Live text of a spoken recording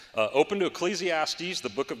Open to Ecclesiastes, the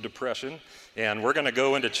book of depression, and we're going to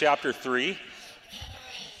go into chapter 3.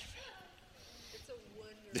 It's a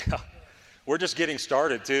wonderful book. We're just getting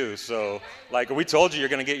started too, so like we told you, you're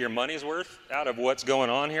going to get your money's worth out of what's going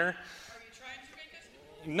on here. Are you trying to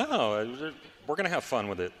make us? No, we're going to have fun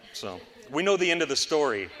with it. So we know the end of the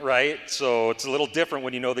story, right? So it's a little different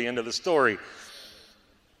when you know the end of the story.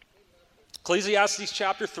 Ecclesiastes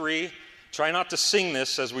chapter 3. Try not to sing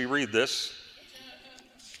this as we read this.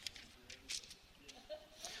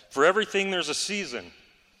 For everything there's a season,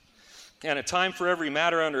 and a time for every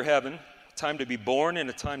matter under heaven, a time to be born and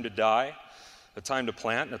a time to die, a time to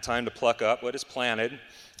plant and a time to pluck up what is planted,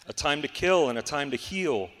 a time to kill and a time to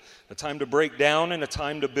heal, a time to break down and a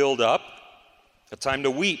time to build up, a time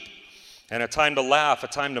to weep and a time to laugh, a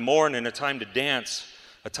time to mourn and a time to dance,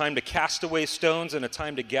 a time to cast away stones and a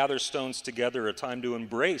time to gather stones together, a time to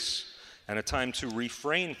embrace and a time to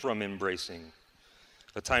refrain from embracing,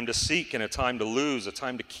 a time to seek and a time to lose, a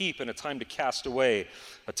time to keep and a time to cast away,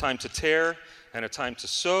 a time to tear and a time to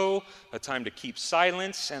sow, a time to keep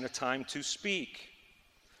silence and a time to speak,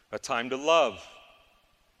 a time to love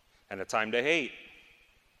and a time to hate,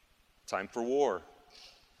 a time for war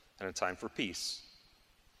and a time for peace.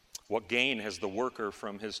 What gain has the worker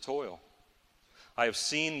from his toil? I have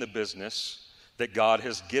seen the business that God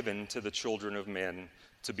has given to the children of men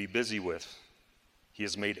to be busy with. He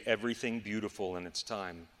has made everything beautiful in its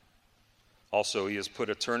time. Also, he has put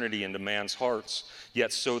eternity into man's hearts,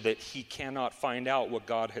 yet so that he cannot find out what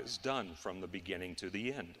God has done from the beginning to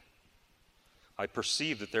the end. I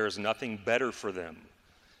perceive that there is nothing better for them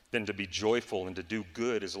than to be joyful and to do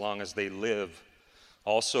good as long as they live.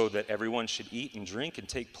 Also, that everyone should eat and drink and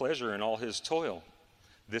take pleasure in all his toil.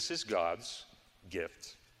 This is God's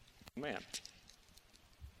gift to man.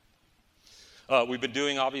 We've been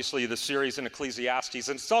doing, obviously, the series in Ecclesiastes,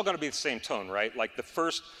 and it's all going to be the same tone, right? Like the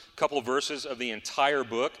first couple of verses of the entire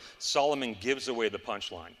book, Solomon gives away the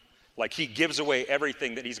punchline. Like he gives away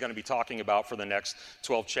everything that he's going to be talking about for the next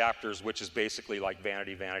 12 chapters, which is basically like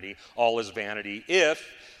vanity, vanity, all is vanity, if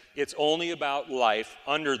it's only about life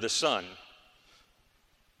under the sun.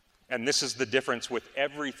 And this is the difference with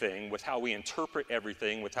everything, with how we interpret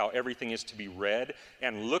everything, with how everything is to be read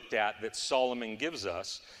and looked at that Solomon gives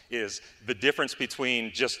us, is the difference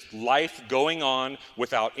between just life going on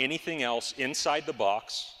without anything else inside the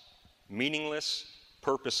box, meaningless,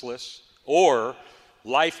 purposeless, or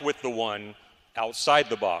life with the one outside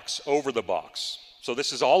the box, over the box. So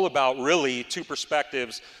this is all about really two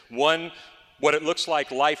perspectives. One, what it looks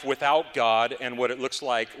like life without God, and what it looks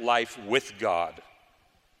like life with God.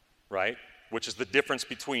 Right? Which is the difference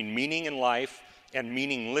between meaning in life and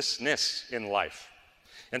meaninglessness in life.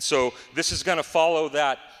 And so this is going to follow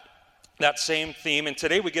that same theme. And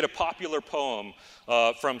today we get a popular poem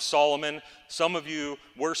from Solomon. Some of you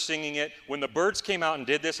were singing it. When the Byrds came out and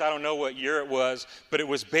did this, I don't know what year it was, but it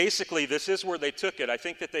was basically, this is where they took it. I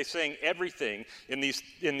think that they sang everything in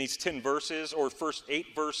these 10 verses, or first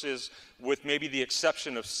 8 verses, with maybe the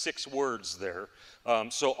exception of 6 words there.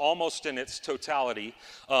 So almost in its totality.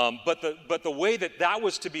 But the way that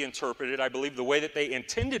was to be interpreted, I believe the way that they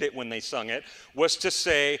intended it when they sung it, was to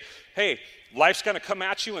say, hey, life's going to come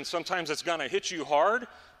at you and sometimes it's going to hit you hard,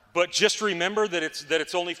 but just remember that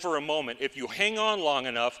it's only for a moment. If you hang on long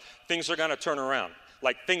enough, things are going to turn around.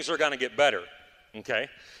 Like things are going to get better, okay?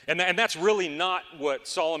 And that's really not what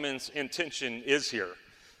Solomon's intention is here.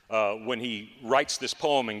 When he writes this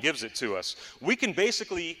poem and gives it to us. We can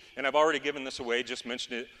basically, and I've already given this away, just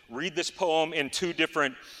mentioned it, read this poem in 2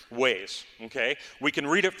 different ways, okay? We can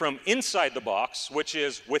read it from inside the box, which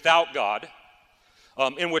is without God,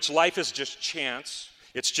 in which life is just chance,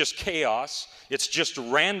 it's just chaos, it's just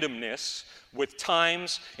randomness with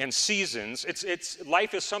times and seasons.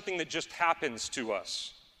 Life is something that just happens to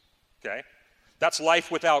us, okay? That's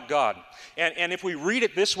life without God. And if we read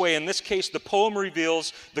it this way, in this case, the poem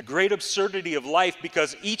reveals the great absurdity of life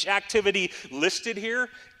because each activity listed here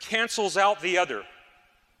cancels out the other.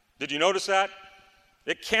 Did you notice that?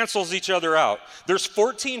 It cancels each other out. There's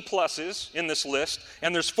 14 pluses in this list,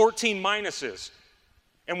 and there's 14 minuses.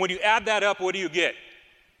 And when you add that up, what do you get?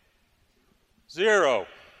 0.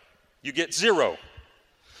 You get 0.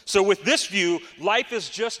 So with this view, life is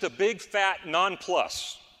just a big fat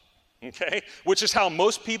non-plus. Okay? Which is how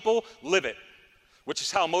most people live it, which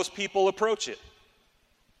is how most people approach it.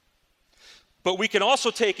 But we can also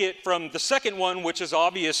take it from the second one, which is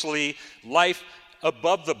obviously life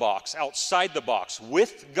above the box, outside the box,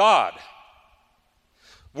 with God,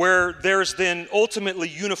 where there's then ultimately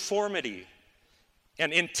uniformity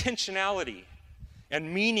and intentionality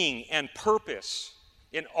and meaning and purpose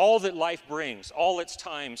in all that life brings, all its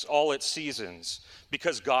times, all its seasons,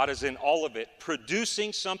 because God is in all of it,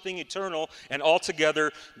 producing something eternal and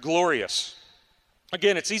altogether glorious.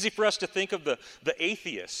 Again, it's easy for us to think of the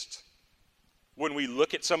atheist when we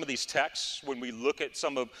look at some of these texts, when we look at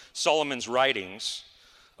some of Solomon's writings.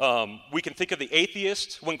 We can think of the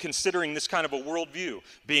atheist when considering this kind of a worldview,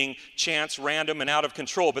 being chance, random, and out of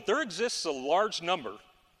control. But there exists a large number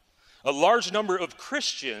of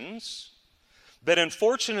Christians that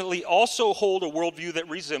unfortunately also hold a worldview that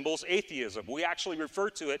resembles atheism. We actually refer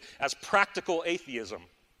to it as practical atheism.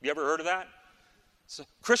 You ever heard of that? So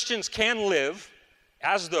Christians can live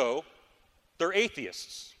as though they're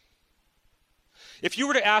atheists. If you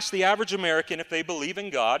were to ask the average American if they believe in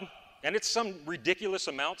God, and it's some ridiculous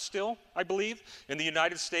amount still, I believe, in the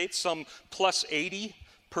United States, some plus 80%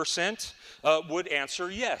 would answer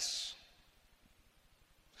yes.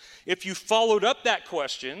 If you followed up that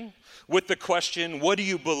question with the question, what do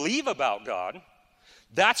you believe about God?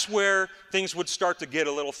 That's where things would start to get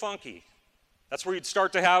a little funky. That's where you'd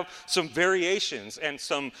start to have some variations, and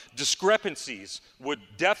some discrepancies would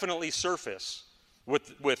definitely surface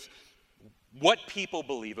with what people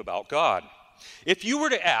believe about God. If you were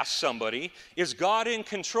to ask somebody, is God in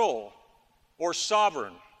control or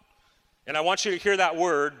sovereign? And I want you to hear that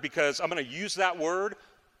word, because I'm going to use that word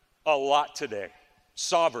a lot today.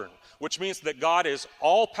 Sovereign, which means that God is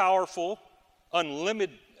all-powerful,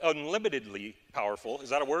 unlimitedly powerful. Is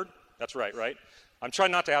that a word? That's right? I'm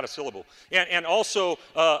trying not to add a syllable. And also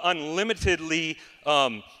unlimitedly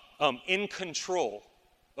in control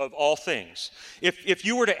of all things. If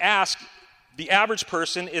you were to ask the average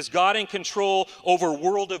person, is God in control over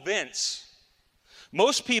world events?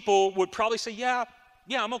 Most people would probably say, yeah,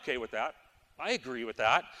 I'm okay with that. I agree with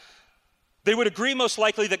that. They would agree most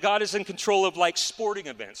likely that God is in control of like sporting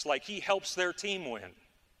events, like he helps their team win.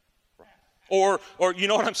 Or you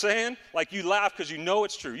know what I'm saying? Like you laugh because you know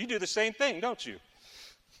it's true. You do the same thing, don't you?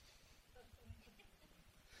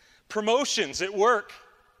 Promotions at work.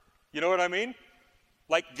 You know what I mean?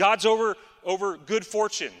 Like God's over good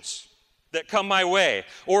fortunes that come my way,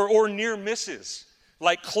 or near misses,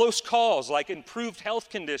 like close calls, like improved health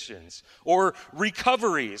conditions, or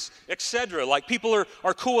recoveries, etc. Like people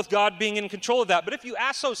are cool with God being in control of that. But if you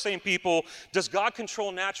ask those same people, does God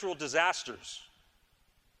control natural disasters?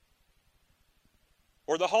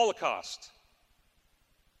 Or the Holocaust?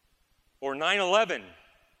 Or 9/11?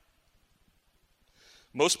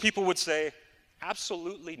 Most people would say,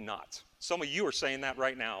 absolutely not. Some of you are saying that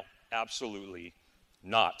right now. Absolutely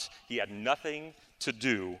not. He had nothing to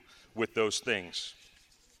do with those things.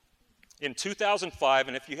 In 2005,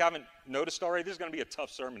 and if you haven't noticed already, this is going to be a tough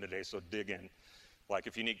sermon today, so dig in. Like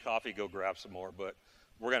if you need coffee, go grab some more, but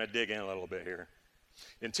we're going to dig in a little bit here.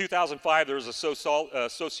 In 2005, there was a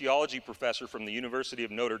sociology professor from the University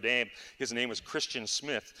of Notre Dame. His name was Christian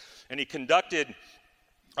Smith, and he conducted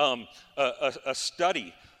a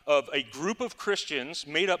study of a group of Christians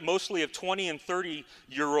made up mostly of 20 and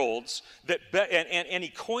 30-year-olds, and he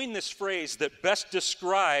coined this phrase that best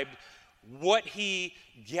described what he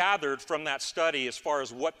gathered from that study as far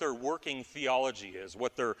as what their working theology is,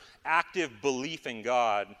 what their active belief in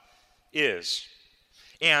God is.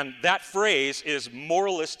 And that phrase is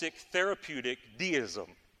moralistic therapeutic deism.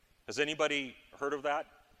 Has anybody heard of that?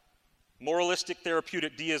 Moralistic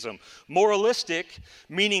therapeutic deism. Moralistic,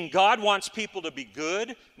 meaning God wants people to be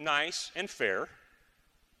good, nice, and fair.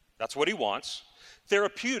 That's what he wants.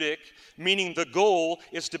 Therapeutic, meaning the goal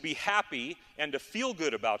is to be happy and to feel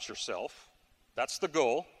good about yourself. That's the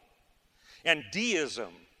goal. And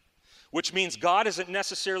deism, which means God isn't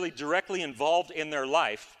necessarily directly involved in their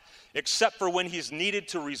life, except for when he's needed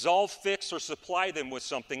to resolve, fix, or supply them with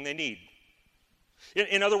something they need.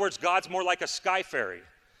 In other words, God's more like a sky fairy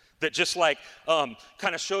that just like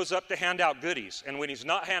kind of shows up to hand out goodies. And when he's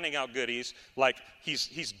not handing out goodies, like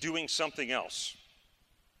he's doing something else.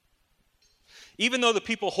 Even though the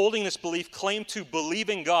people holding this belief claim to believe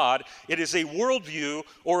in God, it is a worldview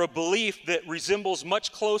or a belief that resembles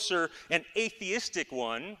much closer an atheistic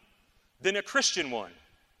one than a Christian one.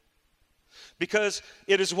 Because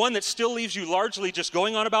it is one that still leaves you largely just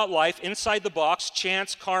going on about life inside the box,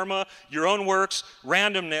 chance, karma, your own works,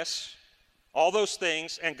 randomness, all those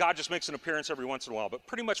things, and God just makes an appearance every once in a while. But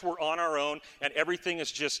pretty much we're on our own, and everything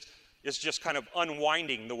is just kind of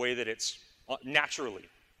unwinding the way that it's naturally.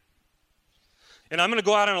 And I'm going to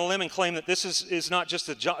go out on a limb and claim that this is not just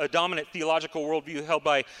a dominant theological worldview held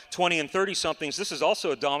by 20 and 30-somethings. This is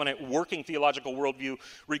also a dominant working theological worldview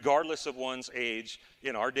regardless of one's age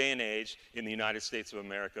in our day and age in the United States of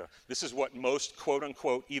America. This is what most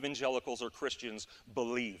quote-unquote evangelicals or Christians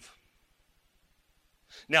believe.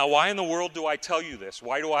 Now, why in the world do I tell you this?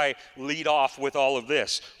 Why do I lead off with all of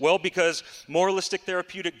this? Well, because moralistic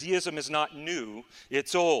therapeutic deism is not new,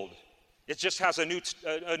 it's old. It just has a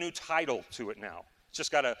new title to it now. It's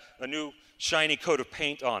just got a new shiny coat of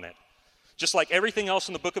paint on it. Just like everything else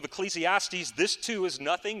in the book of Ecclesiastes, this too is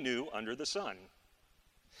nothing new under the sun.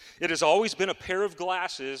 It has always been a pair of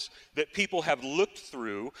glasses that people have looked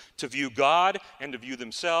through to view God and to view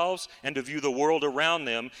themselves and to view the world around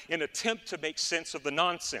them in an attempt to make sense of the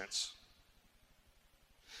nonsense.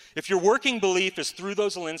 If your working belief is through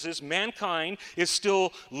those lenses, mankind is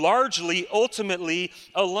still largely, ultimately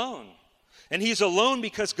alone. And he's alone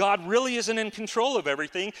because God really isn't in control of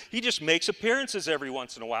everything. He just makes appearances every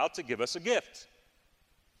once in a while to give us a gift.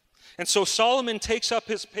 And so Solomon takes up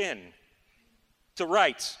his pen to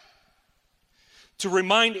write, to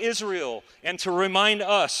remind Israel and to remind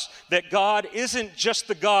us that God isn't just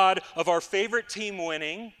the God of our favorite team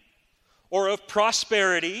winning, or of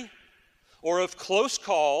prosperity, or of close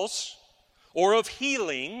calls, or of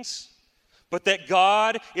healings, but that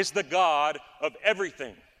God is the God of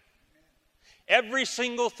everything. Every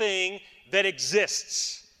single thing that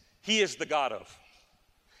exists, he is the God of.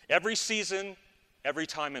 Every season, every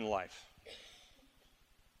time in life.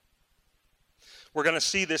 We're going to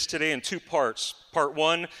see this today in two parts. Part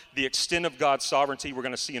one, the extent of God's sovereignty. We're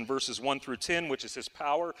going to see in verses 1 through 10, which is his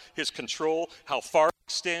power, his control, how far it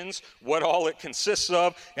extends, what all it consists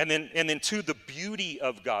of. And then two, the beauty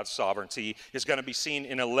of God's sovereignty is going to be seen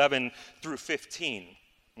in 11 through 15.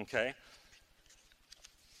 Okay?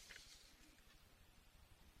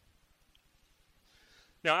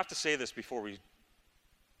 Now, I have to say this before we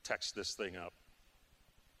text this thing up.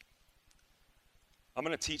 I'm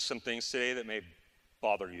going to teach some things today that may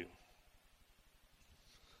bother you.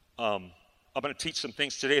 I'm going to teach some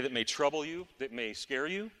things today that may trouble you, that may scare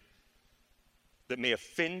you, that may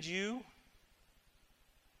offend you.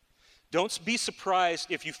 Don't be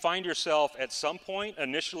surprised if you find yourself at some point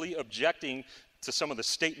initially objecting to some of the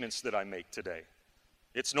statements that I make today.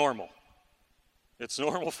 It's normal. It's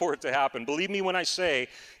normal for it to happen. Believe me when I say,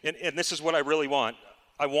 and this is what I really want,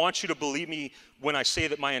 I want you to believe me when I say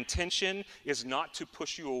that my intention is not to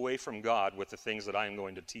push you away from God with the things that I am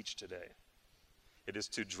going to teach today. It is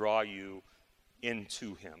to draw you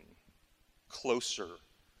into him, closer,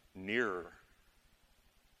 nearer.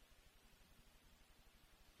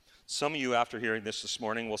 Some of you, after hearing this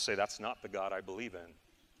morning, will say, that's not the God I believe in.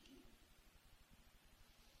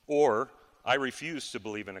 Or, I refuse to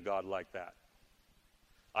believe in a God like that.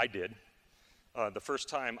 I did. The first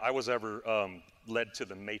time I was ever led to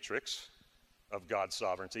the matrix of God's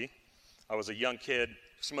sovereignty, I was a young kid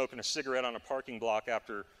smoking a cigarette on a parking block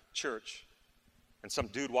after church, and some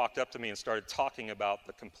dude walked up to me and started talking about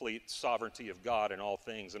the complete sovereignty of God in all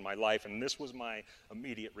things in my life, and this was my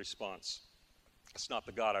immediate response. It's not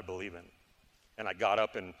the God I believe in. And I got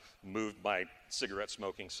up and moved my cigarette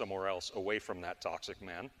smoking somewhere else away from that toxic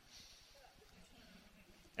man.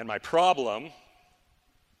 And my problem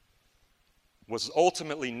was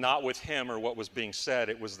ultimately not with him or what was being said.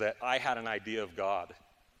 It was that I had an idea of God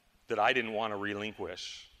that I didn't want to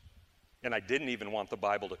relinquish. And I didn't even want the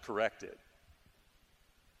Bible to correct it.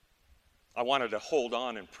 I wanted to hold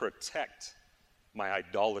on and protect my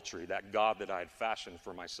idolatry, that God that I had fashioned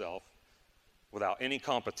for myself, without any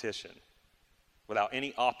competition, without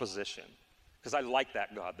any opposition, because I like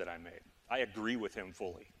that God that I made. I agree with him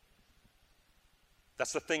fully.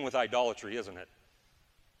 That's the thing with idolatry, isn't it?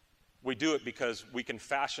 We do it because we can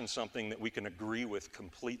fashion something that we can agree with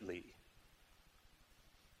completely.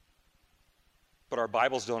 But our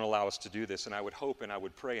Bibles don't allow us to do this, and I would hope and I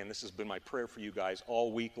would pray, and this has been my prayer for you guys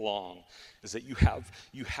all week long, is that you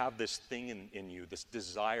have this thing in you, this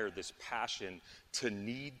desire, this passion to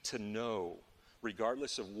need to know,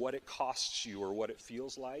 regardless of what it costs you or what it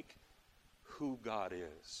feels like, who God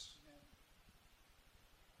is.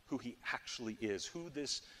 Who he actually is, who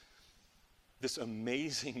this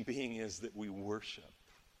amazing being is that we worship,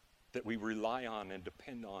 that we rely on and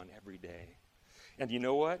depend on every day. And you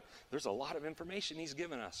know what? There's a lot of information he's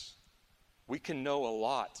given us. We can know a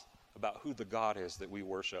lot about who the God is that we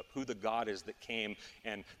worship, who the God is that came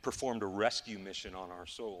and performed a rescue mission on our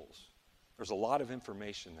souls. There's a lot of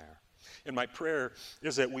information there. And my prayer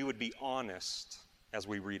is that we would be honest as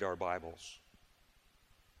we read our Bibles.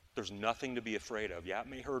 There's nothing to be afraid of. Yeah, it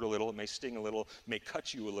may hurt a little, it may sting a little, it may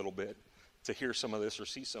cut you a little bit to hear some of this or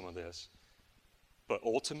see some of this. But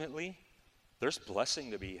ultimately, there's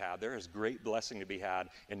blessing to be had. There is great blessing to be had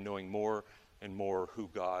in knowing more and more who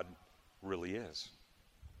God really is.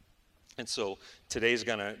 And so today's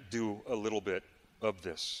going to do a little bit of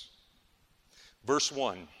this. Verse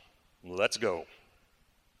 1, let's go.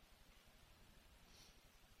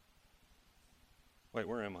 Wait,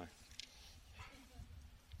 where am I?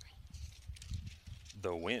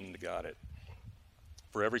 The wind, got it.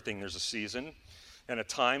 For everything there's a season and a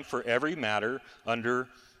time for every matter under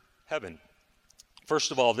heaven.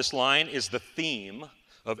 First of all, this line is the theme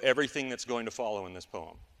of everything that's going to follow in this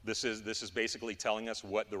poem. This is basically telling us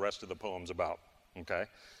what the rest of the poem's about, okay?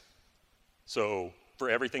 So, for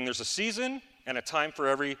everything there's a season and a time for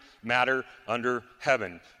every matter under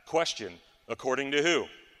heaven. Question, according to who?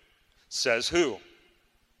 Says who?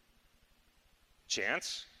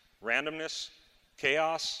 Chance? Randomness?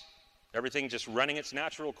 Chaos? Everything just running its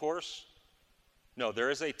natural course? No,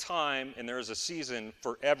 there is a time and there is a season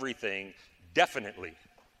for everything, definitely.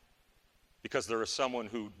 Because there is someone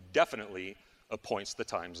who definitely appoints the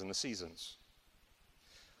times and the seasons.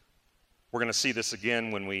 We're going to see this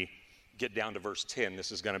again when we get down to verse 10.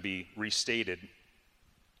 This is going to be restated.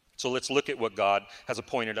 So let's look at what God has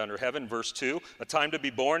appointed under heaven. Verse 2, a time to be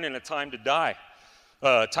born and a time to die.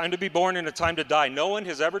 Time to be born and a time to die. No one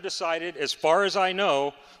has ever decided, as far as I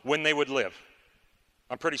know, when they would live.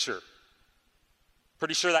 I'm pretty sure.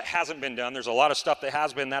 Pretty sure that hasn't been done. There's a lot of stuff that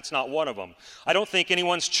has been. That's not one of them. I don't think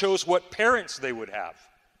anyone's chose what parents they would have.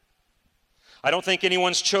 I don't think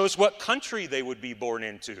anyone's chose what country they would be born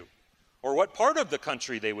into or what part of the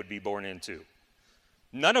country they would be born into.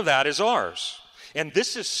 None of that is ours. And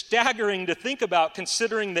this is staggering to think about,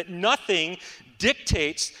 considering that nothing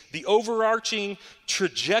dictates the overarching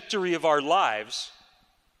trajectory of our lives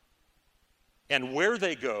and where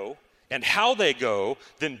they go and how they go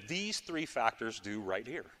than these three factors do right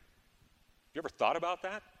here. You ever thought about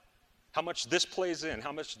that? How much this plays in,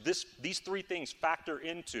 how much these three things factor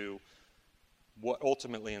into what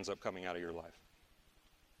ultimately ends up coming out of your life.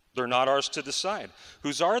 They're not ours to decide.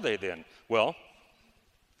 Whose are they then? Well,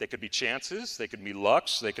 they could be chances, they could be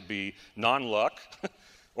lucks, they could be non-luck,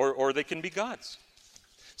 or they can be God's.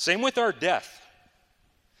 Same with our death.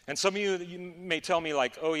 And some of you may tell me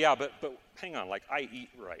like, oh yeah, but hang on, like I eat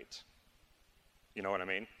right. You know what I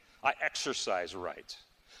mean? I exercise right.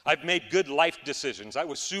 I've made good life decisions. I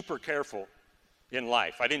was super careful in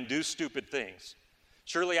life. I didn't do stupid things.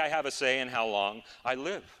 Surely I have a say in how long I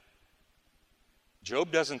live.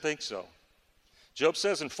 Job doesn't think so. Job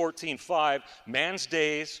says in 14:5, man's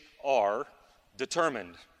days are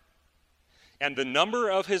determined, and the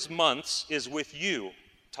number of his months is with you,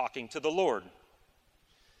 talking to the Lord.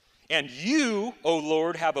 And you, O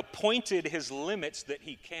Lord, have appointed his limits that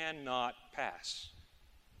he cannot pass.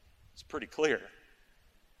 It's pretty clear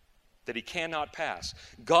that he cannot pass.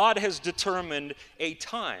 God has determined a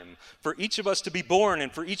time for each of us to be born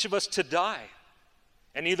and for each of us to die.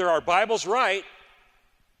 And either our Bible's right,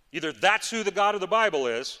 either that's who the God of the Bible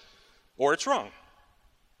is, or it's wrong.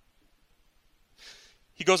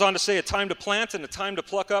 He goes on to say a time to plant and a time to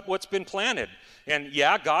pluck up what's been planted. And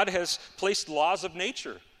yeah, God has placed laws of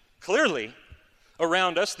nature clearly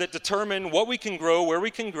around us that determine what we can grow, where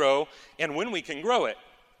we can grow, and when we can grow it.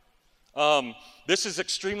 This is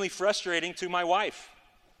extremely frustrating to my wife,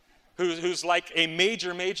 who's like a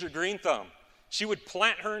major green thumb. She would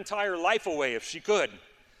plant her entire life away if she could,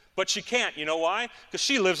 but she can't. You know why? Because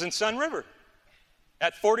she lives in Sun River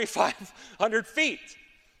at 4,500 feet.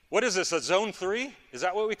 What is this, a zone 3? Is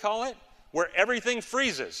that what we call it? Where everything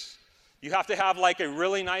freezes. You have to have like a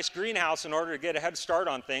really nice greenhouse in order to get a head start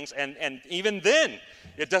on things, and even then,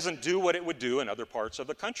 it doesn't do what it would do in other parts of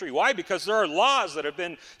the country. Why? Because there are laws that have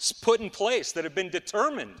been put in place, that have been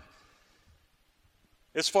determined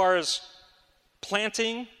as far as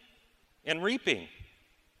planting and reaping.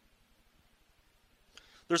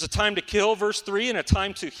 There's a time to kill, verse 3, and a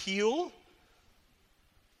time to heal.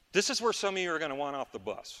 This is where some of you are going to want off the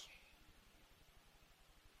bus.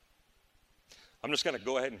 I'm just going to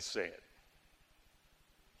go ahead and say it.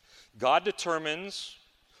 God determines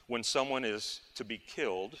when someone is to be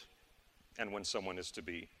killed and when someone is to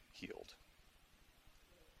be healed.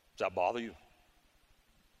 Does that bother you?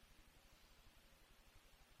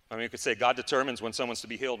 I mean, you could say God determines when someone's to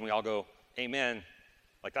be healed, and we all go, amen.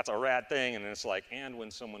 Like, that's a rad thing. And then it's like, and when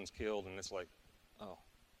someone's killed, and it's like, oh,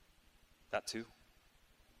 that too?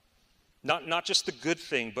 Not just the good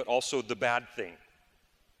thing, but also the bad thing.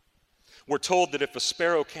 We're told that if a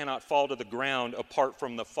sparrow cannot fall to the ground apart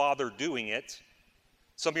from the Father doing it,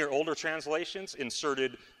 some of your older translations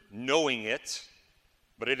inserted knowing it,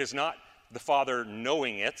 but it is not the Father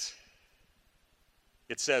knowing it.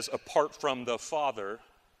 It says apart from the Father,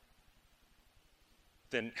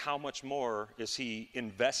 then how much more is he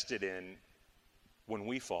invested in when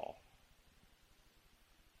we fall?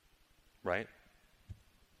 Right?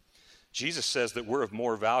 Jesus says that we're of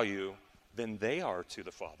more value than they are to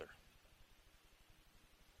the Father.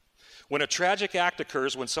 When a tragic act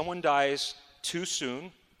occurs, when someone dies too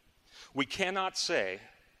soon. We cannot say,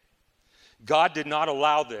 God did not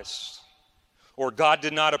allow this, or God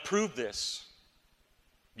did not approve this.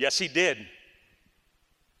 Yes, he did.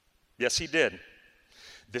 Yes, he did.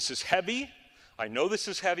 This is heavy. I know this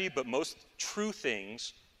is heavy, but most true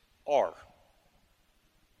things are.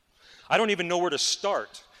 I don't even know where to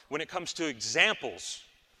start when it comes to examples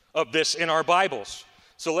of this in our Bibles.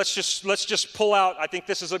 So let's just pull out, I think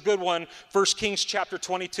this is a good one, 1 Kings chapter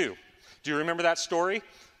 22. Do you remember that story?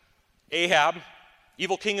 Ahab,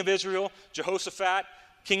 evil king of Israel, Jehoshaphat,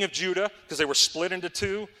 king of Judah, because they were split into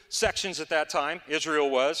two sections at that time,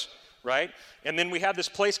 Israel was, right? And then we had this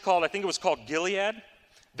place called, I think it was called Gilead,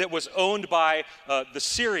 that was owned by the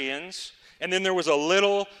Syrians. And then there was a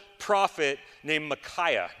little prophet named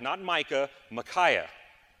Micaiah, not Micah, Micaiah.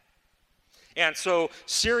 And so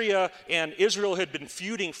Syria and Israel had been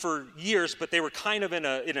feuding for years, but they were kind of in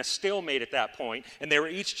a stalemate at that point, and they were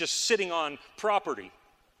each just sitting on property,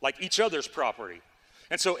 like each other's property.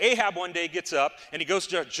 And so Ahab one day gets up, and he goes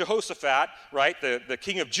to Jehoshaphat, right, the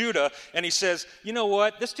king of Judah, and he says, you know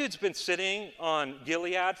what, this dude's been sitting on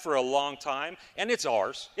Gilead for a long time, and it's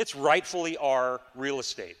ours. It's rightfully our real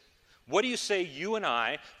estate. What do you say you and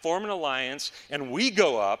I form an alliance, and we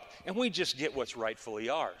go up, and we just get what's rightfully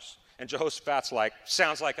ours? And Jehoshaphat's like,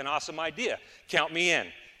 sounds like an awesome idea. Count me in,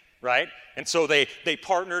 right? And so they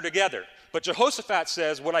partner together. But Jehoshaphat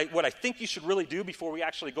says, what I think you should really do before we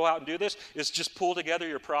actually go out and do this is just pull together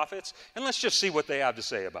your prophets, and let's just see what they have to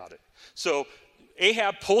say about it. So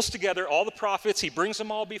Ahab pulls together all the prophets. He brings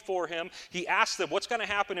them all before him. He asks them, what's going to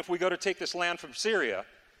happen if we go to take this land from Syria?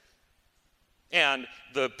 And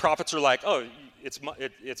the prophets are like, oh,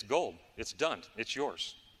 it's gold. It's done. It's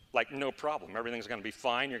yours. Like, no problem. Everything's going to be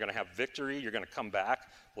fine. You're going to have victory. You're going to come back.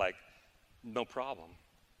 Like, no problem.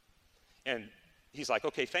 And he's like,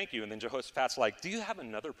 okay, thank you. And then Jehoshaphat's like, do you have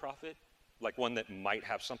another prophet? Like one that might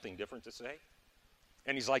have something different to say?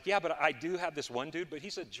 And he's like, yeah, but I do have this one dude, but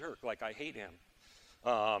he's a jerk. Like, I hate him.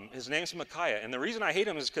 His name's Micaiah. And the reason I hate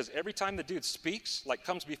him is because every time the dude speaks, like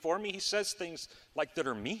comes before me, he says things like that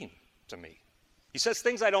are mean to me. He says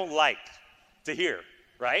things I don't like to hear,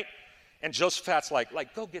 right? And Jehoshaphat's like,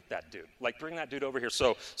 go get that dude. Like, bring that dude over here.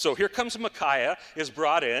 So here comes Micaiah, is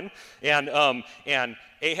brought in, and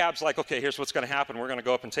Ahab's like, okay, here's what's going to happen. We're going to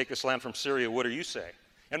go up and take this land from Syria. What do you say?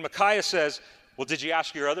 And Micaiah says, well, did you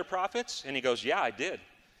ask your other prophets? And he goes, yeah, I did.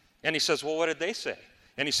 And he says, well, what did they say?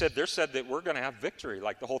 And he said, they said that we're going to have victory,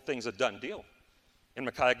 like the whole thing's a done deal. And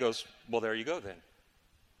Micaiah goes, well, there you go then.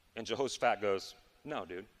 And Jehoshaphat goes, no,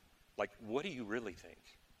 dude. Like, what do you really think?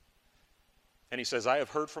 And he says, I have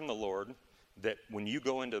heard from the Lord that when you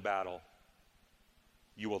go into battle,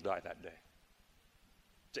 you will die that day.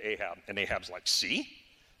 To Ahab. And Ahab's like, see?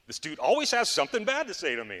 This dude always has something bad to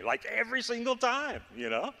say to me, like every single time, you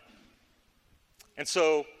know? And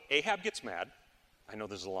so Ahab gets mad. I know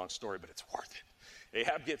this is a long story, but it's worth it.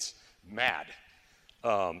 Ahab gets mad.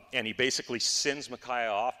 And he basically sends Micaiah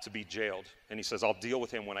off to be jailed. And he says, I'll deal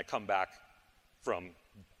with him when I come back from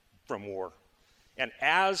war. And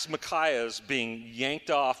as Micaiah's being yanked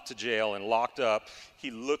off to jail and locked up,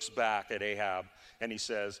 he looks back at Ahab and he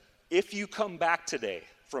says, if you come back today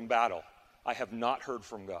from battle, I have not heard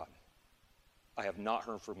from God. I have not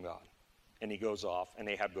heard from God. And he goes off, and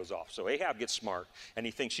Ahab goes off. So Ahab gets smart, and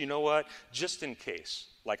he thinks, you know what, just in case,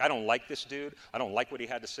 like I don't like this dude, I don't like what he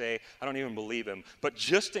had to say, I don't even believe him, but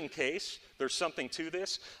just in case there's something to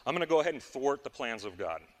this, I'm going to go ahead and thwart the plans of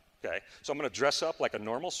God. Okay, so I'm going to dress up like a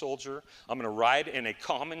normal soldier. I'm going to ride in a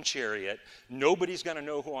common chariot. Nobody's going to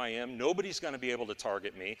know who I am. Nobody's going to be able to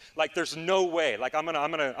target me. Like, there's no way. Like, I'm going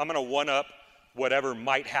to one up whatever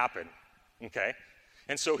might happen. Okay,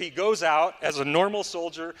 and so he goes out as a normal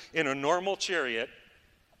soldier in a normal chariot,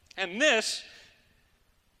 and this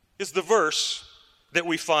is the verse that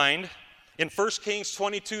we find in 1 Kings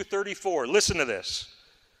 22:34. Listen to this.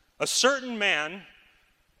 A certain man,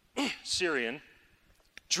 Syrian,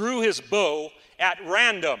 drew his bow at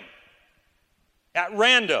random,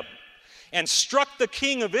 and struck the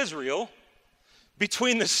king of Israel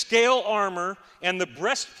between the scale armor and the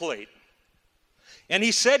breastplate. And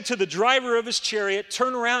he said to the driver of his chariot,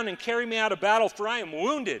 turn around and carry me out of battle, for I am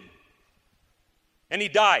wounded. And he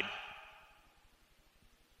died.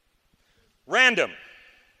 Random.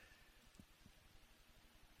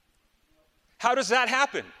 How does that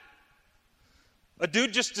happen? A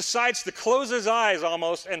dude just decides to close his eyes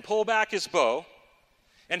almost and pull back his bow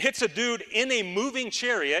and hits a dude in a moving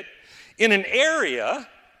chariot in an area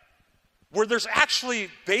where there's actually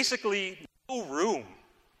basically no room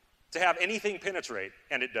to have anything penetrate,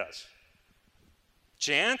 and it does.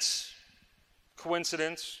 Chance,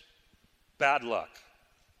 coincidence, bad luck,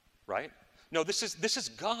 right? No, this is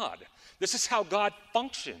God. This is how God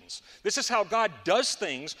functions. This is how God does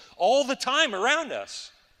things all the time around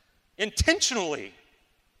us, intentionally,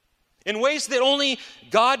 in ways that only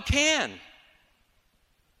God can.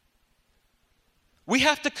 We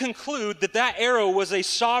have to conclude that that arrow was a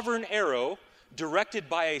sovereign arrow directed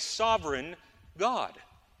by a sovereign God.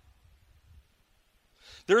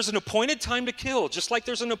 There is an appointed time to kill, just like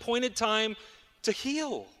there's an appointed time to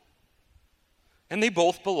heal. And they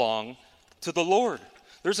both belong to the Lord.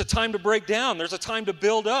 There's a time to break down. There's a time to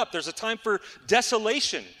build up. There's a time for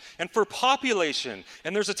desolation and for population.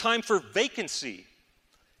 And there's a time for vacancy.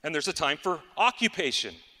 And there's a time for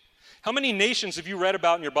occupation. How many nations have you read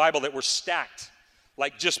about in your Bible that were stacked?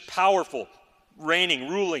 Like just powerful, reigning,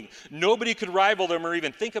 ruling. Nobody could rival them or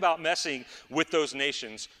even think about messing with those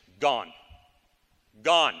nations. Gone.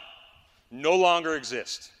 Gone. No longer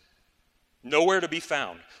exist. Nowhere to be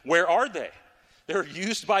found. Where are they? They're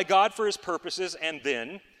used by God for his purposes and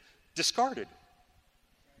then discarded.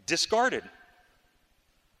 Discarded.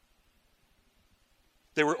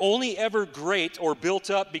 They were only ever great or built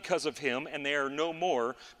up because of him, and they are no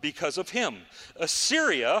more because of him.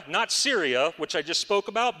 Assyria, not Syria, which I just spoke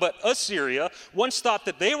about, but Assyria, once thought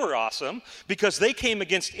that they were awesome because they came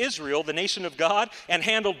against Israel, the nation of God, and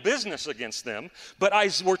handled business against them. But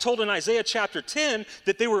we're told in Isaiah chapter 10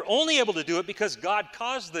 that they were only able to do it because God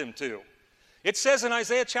caused them to. It says in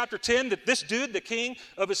Isaiah chapter 10 that this dude, the king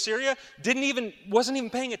of Assyria, wasn't even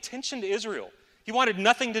paying attention to Israel. He wanted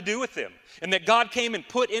nothing to do with them. And that God came and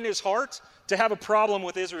put in his heart to have a problem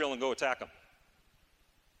with Israel and go attack them.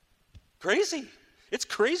 Crazy. It's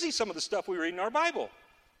crazy, some of the stuff we read in our Bible.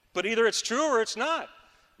 But either it's true or it's not.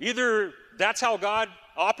 Either that's how God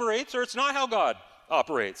operates or it's not how God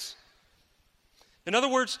operates. In other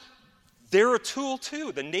words, they're a tool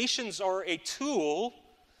too. The nations are a tool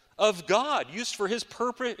of God, used for his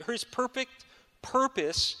perfect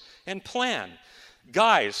purpose and plan.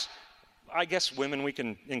 Guys, I guess women we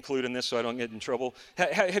can include in this so I don't get in trouble.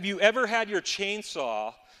 Have you ever had your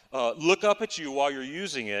chainsaw look up at you while you're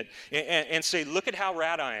using it and say, look at how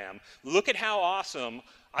rad I am. Look at how awesome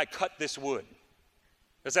I cut this wood.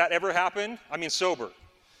 Has that ever happened? I mean, sober,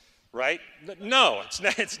 right? No,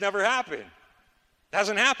 it's never happened. It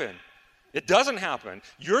hasn't happened. It doesn't happen.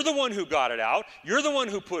 You're the one who got it out. You're the one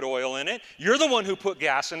who put oil in it. You're the one who put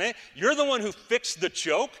gas in it. You're the one who fixed the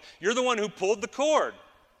choke. You're the one who pulled the cord.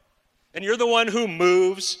 And you're the one who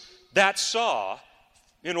moves that saw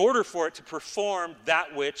in order for it to perform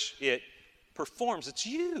that which it performs. It's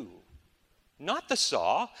you, not the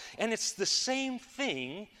saw. And it's the same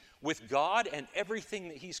thing with God and everything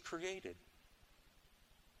that he's created.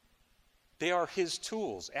 They are his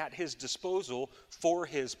tools at his disposal for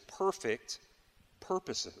his perfect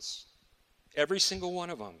purposes. Every single one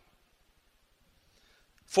of them.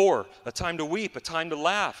 4, a time to weep, a time to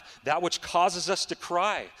laugh, that which causes us to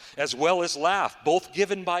cry as well as laugh, both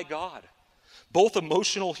given by God. Both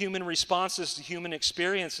emotional human responses to human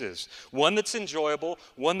experiences. One that's enjoyable,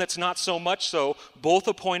 one that's not so much so, both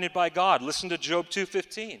appointed by God. Listen to Job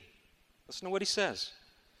 2:15. Listen to what he says.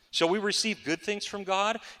 Shall we receive good things from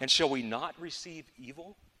God, and shall we not receive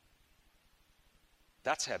evil?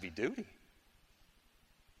 That's heavy duty.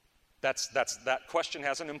 That question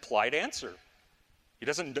has an implied answer. He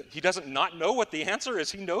doesn't not know what the answer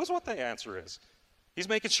is. He knows what the answer is. He's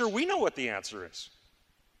making sure we know what the answer is.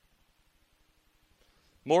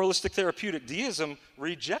 Moralistic therapeutic deism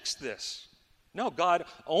rejects this. No, God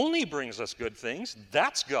only brings us good things.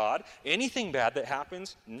 That's God. Anything bad that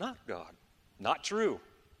happens, not God. Not true.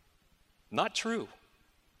 Not true.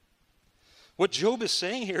 What Job is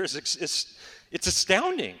saying here is it's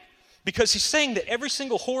astounding. Because he's saying that every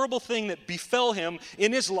single horrible thing that befell him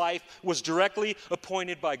in his life was directly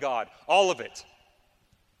appointed by God. All of it.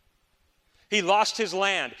 He lost his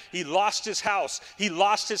land. He lost his house. He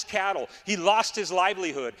lost his cattle. He lost his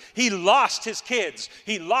livelihood. He lost his kids.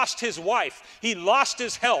 He lost his wife. He lost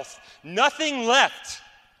his health. Nothing left.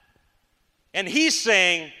 And he's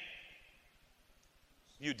saying,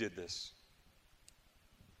 you did this.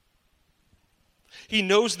 He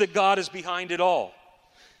knows that God is behind it all.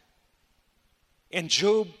 And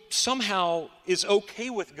Job somehow is okay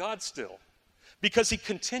with God still because he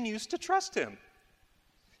continues to trust him.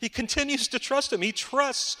 He continues to trust him. He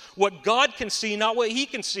trusts what God can see, not what he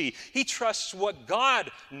can see. He trusts what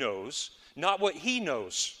God knows, not what he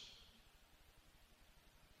knows.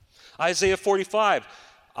 Isaiah 45,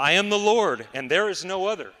 I am the Lord, and there is no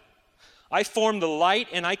other. I form the light,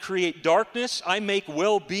 and I create darkness. I make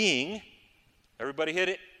well-being. Everybody hit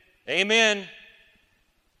it? Amen.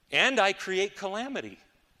 And I create calamity.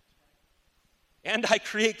 and I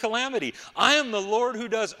create calamity. I am the Lord who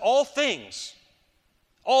does all things.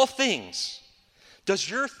 All things. Does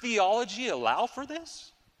your theology allow for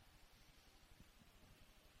this?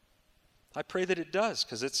 I pray that it does,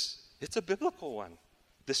 because it's a biblical one.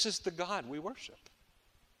 This is the God we worship.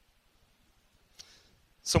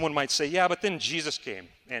 Someone might say, yeah, but then Jesus came,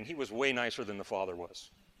 and he was way nicer than the Father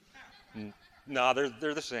was. No,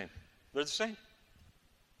 they're the same. They're the same.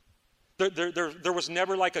 There was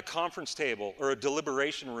never like a conference table or a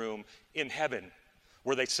deliberation room in heaven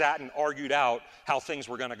where they sat and argued out how things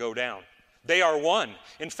were going to go down. They are one.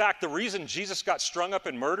 In fact, the reason Jesus got strung up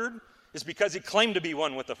and murdered is because he claimed to be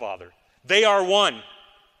one with the Father. They are one.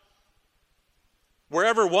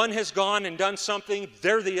 Wherever one has gone and done something,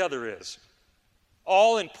 there the other is.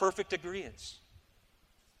 All in perfect agreement.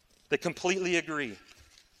 They completely agree.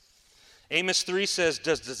 Amos 3 says,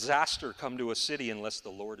 does disaster come to a city unless the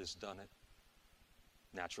Lord has done it?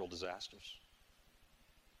 Natural disasters.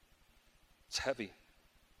 It's heavy.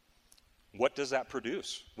 What does that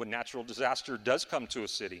produce when natural disaster does come to a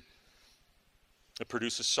city? It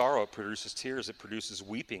produces sorrow, it produces tears, it produces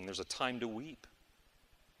weeping. There's a time to weep.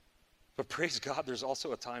 But praise God, there's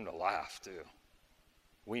also a time to laugh too.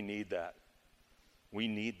 We need that. We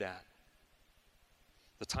need that.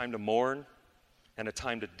 The time to mourn and a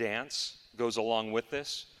time to dance goes along with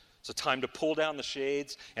this. It's a time to pull down the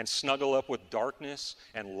shades and snuggle up with darkness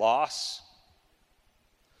and loss.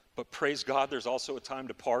 But praise God, there's also a time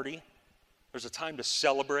to party. There's a time to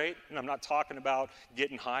celebrate, and I'm not talking about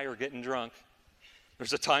getting high or getting drunk.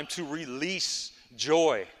 There's a time to release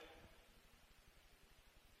joy,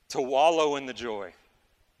 to wallow in the joy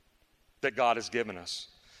that God has given us.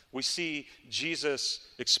 We see Jesus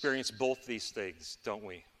experience both these things, don't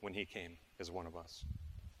we, when he came as one of us.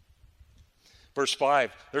 Verse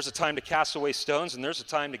 5, there's a time to cast away stones, and there's a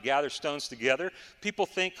time to gather stones together.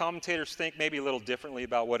 Commentators think maybe a little differently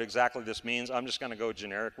about what exactly this means. I'm just going to go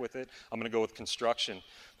generic with it. I'm going to go with construction.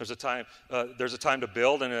 There's a time to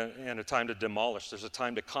build and a time to demolish. There's a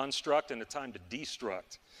time to construct and a time to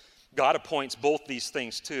destruct. God appoints both these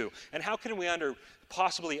things too. And how can we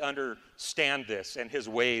possibly understand this and his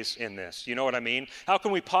ways in this? You know what I mean? How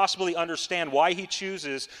can we possibly understand why he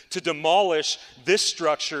chooses to demolish this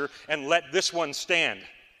structure and let this one stand?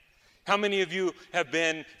 How many of you have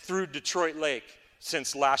been through Detroit Lake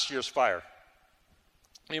since last year's fire?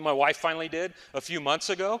 My wife finally did a few months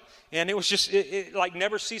ago, and it was just, it like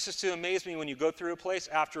never ceases to amaze me when you go through a place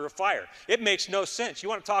after a fire. It makes no sense. You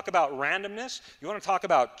want to talk about randomness? You want to talk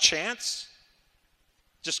about chance?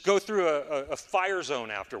 Just go through a fire zone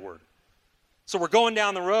afterward. So we're going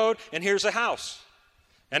down the road, and here's a house,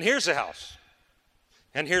 and here's a house,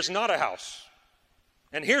 and here's not a house,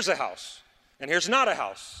 and here's a house, and here's not a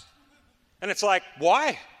house. And it's like,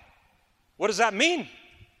 why? What does that mean?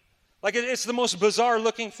 Like, it's the most bizarre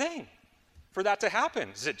looking thing for that to happen.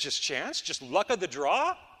 Is it just chance? Just luck of the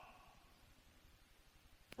draw?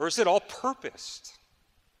 Or is it all purposed?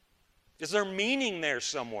 Is there meaning there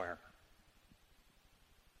somewhere?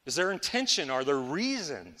 Is there intention? Are there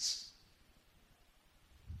reasons?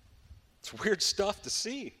 It's weird stuff to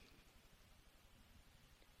see.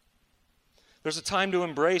 There's a time to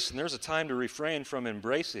embrace, and there's a time to refrain from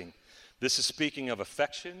embracing. This is speaking of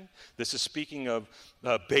affection. This is speaking of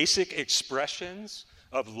basic expressions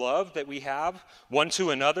of love that we have one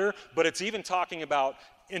to another. But it's even talking about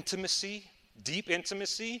intimacy, deep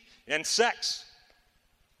intimacy, and sex.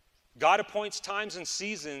 God appoints times and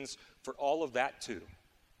seasons for all of that too.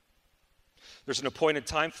 There's an appointed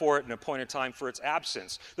time for it and an appointed time for its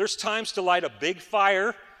absence. There's times to light a big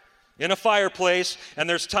fire in a fireplace, and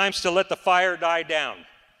there's times to let the fire die down.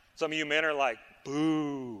 Some of you men are like,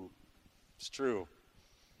 boo. It's true.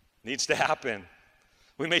 Needs to happen.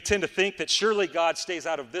 We may tend to think that surely God stays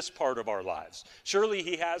out of this part of our lives. Surely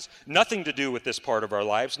he has nothing to do with this part of our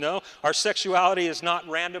lives. No, our sexuality is not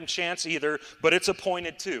random chance either, but it's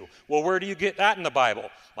appointed too. Well, where do you get that in the Bible?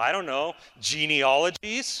 I don't know.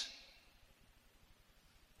 Genealogies?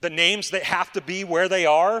 The names that have to be where they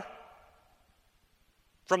are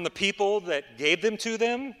from the people that gave them to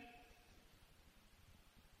them?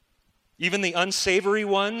 Even the unsavory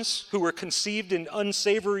ones who were conceived in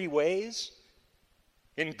unsavory ways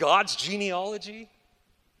in God's genealogy.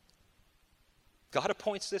 God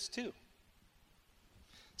appoints this too.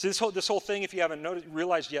 See, this whole thing, if you haven't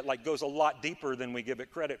realized yet, like goes a lot deeper than we give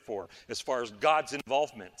it credit for as far as God's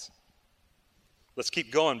involvement. Let's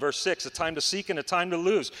keep going. Verse 6, a time to seek and a time to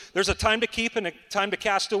lose. There's a time to keep and a time to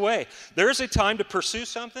cast away. There's a time to pursue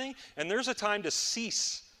something, and there's a time to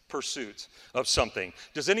cease pursuit of something.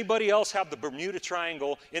 Does anybody else have the Bermuda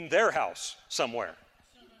Triangle in their house somewhere?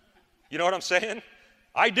 You know what I'm saying?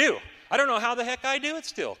 I do. I don't know how the heck I do it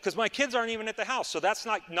still, because my kids aren't even at the house. So that's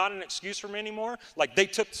not an excuse for me anymore. Like they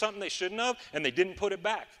took something they shouldn't have and they didn't put it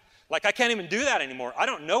back. Like I can't even do that anymore. I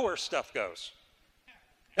don't know where stuff goes.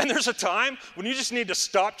 And there's a time when you just need to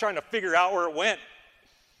stop trying to figure out where it went.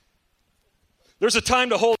 There's a time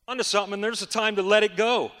to hold on to something and there's a time to let it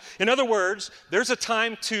go. In other words, there's a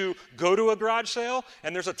time to go to a garage sale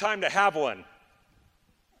and there's a time to have one.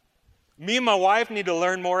 Me and my wife need to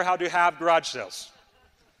learn more how to have garage sales.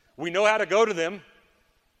 We know how to go to them.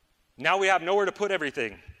 Now we have nowhere to put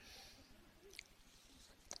everything.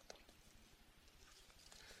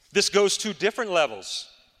 This goes to different levels.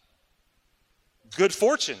 Good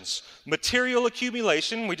fortunes, material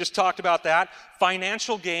accumulation, we just talked about that,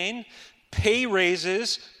 financial gain, pay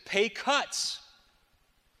raises, pay cuts,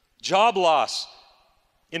 job loss,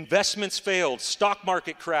 investments failed, stock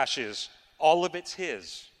market crashes, all of it's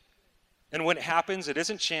his. And when it happens, it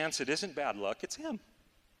isn't chance, it isn't bad luck, it's him.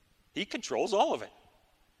 He controls all of it.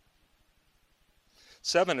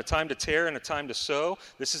 7, a time to tear and a time to sow.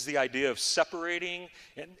 This is the idea of separating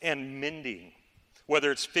and mending,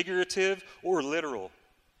 whether it's figurative or literal.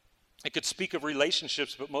 It could speak of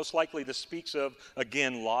relationships, but most likely this speaks of,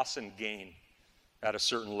 again, loss and gain at a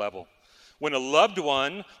certain level. When a loved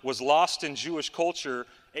one was lost in Jewish culture,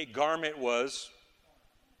 a garment was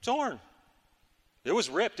torn. It was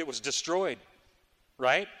ripped, it was destroyed,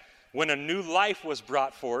 right? When a new life was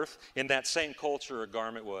brought forth, in that same culture, a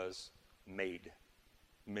garment was made,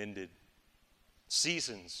 mended.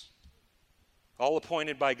 Seasons, all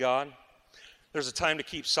appointed by God. There's a time to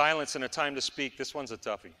keep silence and a time to speak. This one's a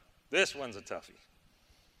toughie. This one's a toughie.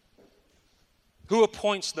 Who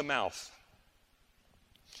appoints the mouth?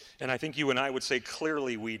 And I think you and I would say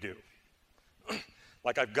clearly we do.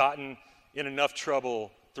 Like I've gotten in enough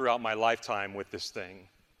trouble throughout my lifetime with this thing.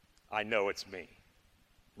 I know it's me,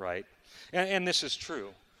 right? And this is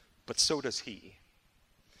true, but so does he.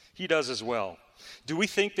 He does as well. Do we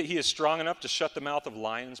think that he is strong enough to shut the mouth of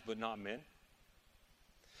lions but not men?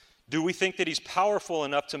 Do we think that he's powerful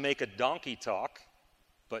enough to make a donkey talk,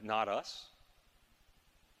 but not us?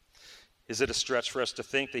 Is it a stretch for us to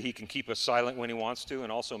think that he can keep us silent when he wants to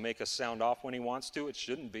and also make us sound off when he wants to? It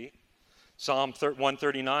shouldn't be. Psalm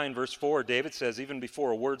 139, verse 4, David says, even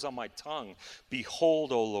before a word's on my tongue,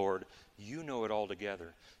 behold, O Lord, you know it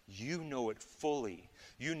altogether. You know it fully.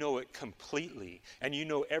 You know it completely. And you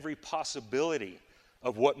know every possibility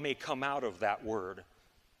of what may come out of that word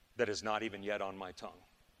that is not even yet on my tongue.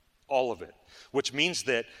 All of it. Which means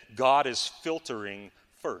that God is filtering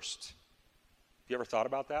first. Have you ever thought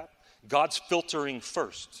about that? God's filtering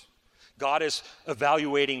first. God is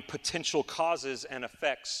evaluating potential causes and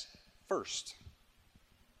effects first.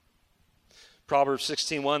 Proverbs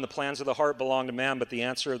 16:1, the plans of the heart belong to man, but the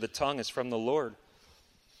answer of the tongue is from the Lord.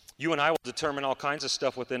 You and I will determine all kinds of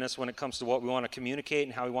stuff within us when it comes to what we want to communicate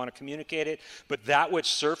and how we want to communicate it. But that which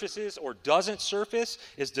surfaces or doesn't surface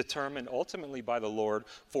is determined ultimately by the Lord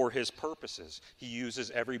for his purposes. He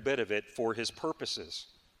uses every bit of it for his purposes.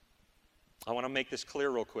 I want to make this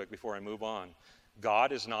clear real quick before I move on.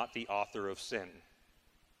 God is not the author of sin.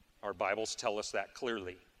 Our Bibles tell us that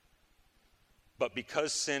clearly. But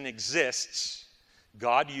because sin exists,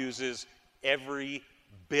 God uses every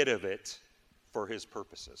bit of it for his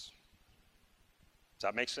purposes. Does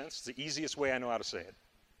that make sense? It's the easiest way I know how to say it.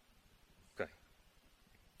 Okay.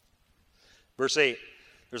 Verse 8,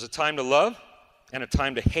 there's a time to love and a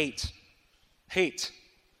time to hate. Hate.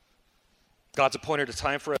 God's appointed a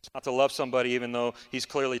time for us not to love somebody even though he's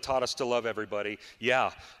clearly taught us to love everybody.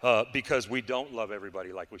 Yeah, because we don't love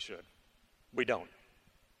everybody like we should. We don't.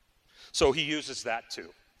 So he uses that too.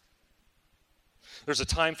 There's a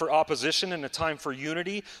time for opposition and a time for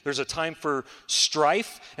unity. There's a time for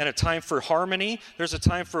strife and a time for harmony. There's a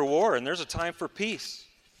time for war and there's a time for peace,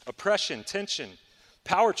 oppression, tension,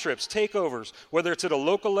 power trips, takeovers. Whether it's at a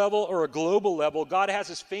local level or a global level, God has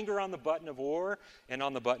his finger on the button of war and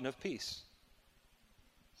on the button of peace.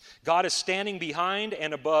 God is standing behind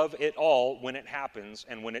and above it all when it happens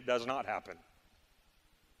and when it does not happen.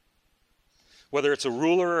 Whether it's a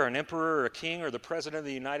ruler or an emperor or a king or the president of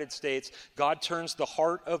the United States, God turns the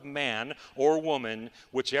heart of man or woman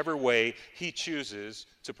whichever way he chooses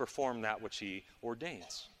to perform that which he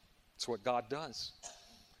ordains. It's what God does.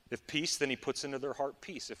 If peace, then he puts into their heart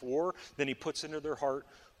peace. If war, then he puts into their heart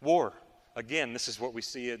war. Again, this is what we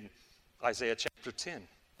see in Isaiah chapter 10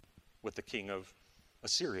 with the king of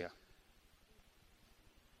Assyria.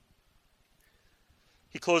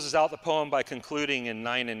 He closes out the poem by concluding in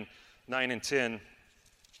 9 and 10.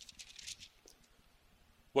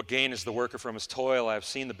 What gain is the worker from his toil? I have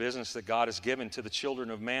seen the business that God has given to the children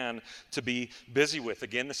of man to be busy with.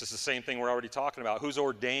 Again, this is the same thing we're already talking about. Who's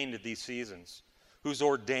ordained these seasons? Who's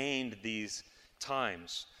ordained these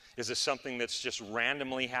times? Is this something that's just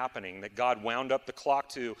randomly happening, that God wound up the clock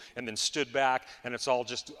to and then stood back and it's all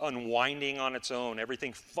just unwinding on its own,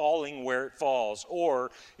 everything falling where it falls?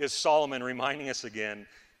 Or is Solomon reminding us again,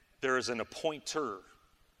 there is an appointer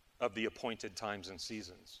of the appointed times and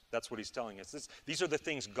seasons? That's what he's telling us. These are the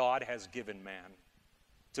things God has given man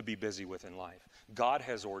to be busy with in life. God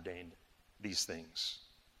has ordained these things.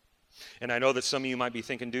 And I know that some of you might be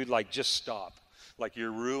thinking, dude, like, just stop. Like,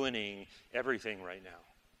 you're ruining everything right now.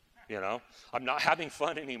 You know, I'm not having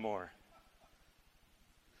fun anymore.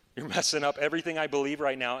 You're messing up everything I believe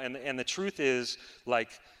right now. And the truth is, like,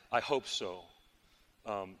 I hope so.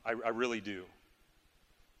 I really do.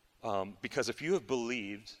 Because if you have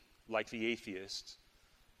believed, like the atheist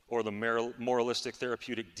or the moralistic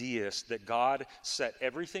therapeutic deist, that God set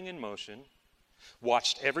everything in motion,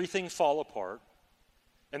 watched everything fall apart,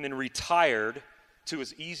 and then retired to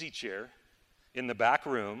his easy chair in the back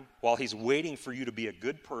room while he's waiting for you to be a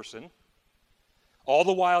good person, all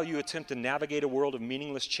the while you attempt to navigate a world of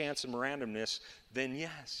meaningless chance and randomness, then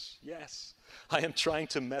yes, I am trying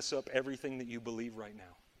to mess up everything that you believe right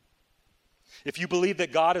now. If you believe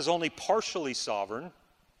that God is only partially sovereign,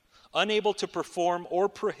 unable to perform or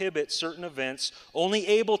prohibit certain events, only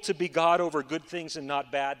able to be God over good things and not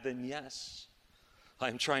bad, then yes, I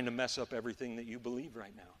am trying to mess up everything that you believe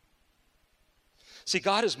right now. See,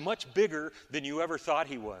 God is much bigger than you ever thought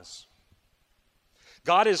he was.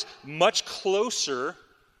 God is much closer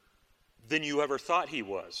than you ever thought he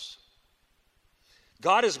was.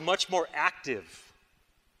 God is much more active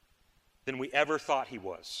than we ever thought he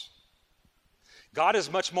was. God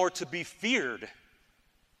is much more to be feared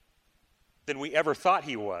than we ever thought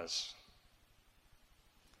he was.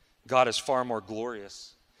 God is far more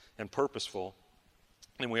glorious and purposeful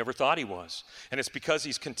than we ever thought he was. And it's because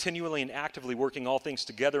he's continually and actively working all things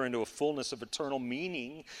together into a fullness of eternal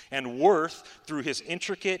meaning and worth through his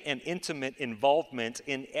intricate and intimate involvement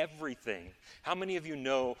in everything. How many of you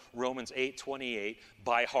know Romans 8:28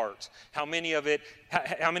 by heart? How many of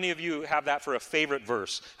you have that for a favorite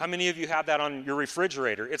verse? How many of you have that on your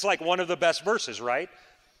refrigerator? It's like one of the best verses, right?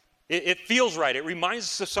 It feels right. It reminds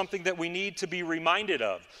us of something that we need to be reminded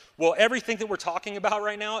of. Well, everything that we're talking about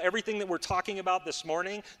right now, everything that we're talking about this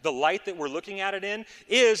morning, the light that we're looking at it in,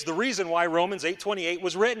 is the reason why Romans 8:28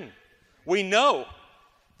 was written. We know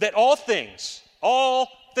that all things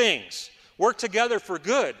work together for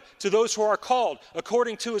good to those who are called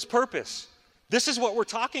according to his purpose. This is what we're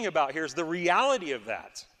talking about here, is the reality of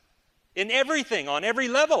that in everything, on every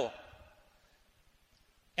level.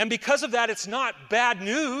 And because of that, it's not bad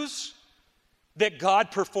news that God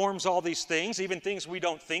performs all these things, even things we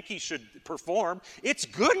don't think he should perform. It's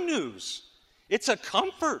good news. It's a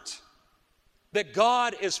comfort that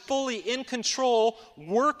God is fully in control,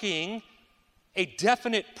 working a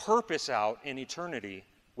definite purpose out in eternity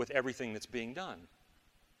with everything that's being done.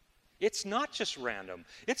 It's not just random.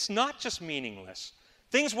 It's not just meaningless.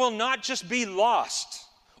 Things will not just be lost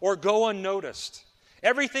or go unnoticed.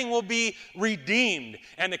 Everything will be redeemed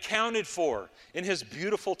and accounted for in his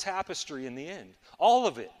beautiful tapestry in the end. All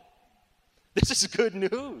of it. This is good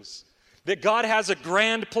news. That God has a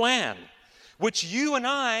grand plan, which you and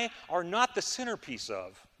I are not the centerpiece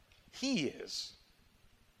of. He is.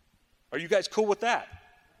 Are you guys cool with that?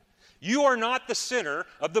 You are not the center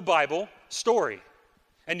of the Bible story.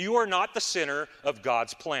 And you are not the center of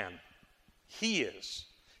God's plan. He is.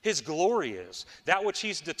 His glory is. That which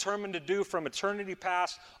he's determined to do from eternity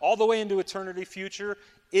past all the way into eternity future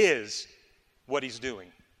is what he's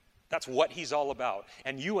doing. That's what he's all about.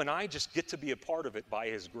 And you and I just get to be a part of it by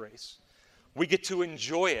his grace. We get to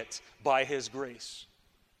enjoy it by his grace.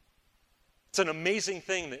 It's an amazing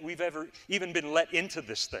thing that we've ever even been let into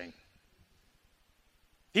this thing.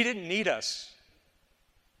 He didn't need us,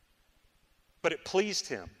 but it pleased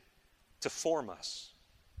him to form us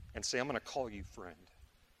and say, I'm going to call you friend.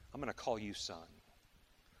 I'm going to call you son.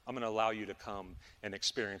 I'm going to allow you to come and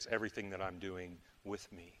experience everything that I'm doing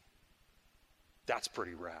with me. That's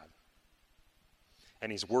pretty rad.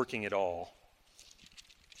 And he's working it all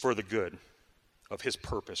for the good of his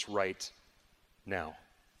purpose right now.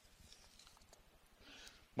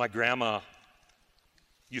 My grandma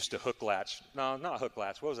used to hook latch. No, not hook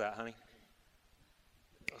latch. What was that, honey?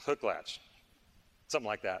 Hook latch. Something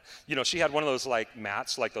like that. You know, she had one of those like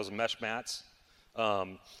mats, like those mesh mats.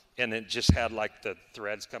 And it just had like the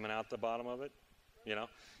threads coming out the bottom of it. you know?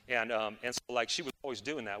 And so, like, she was always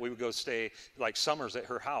doing that. We would go stay, like, summers at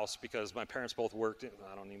her house because my parents both worked.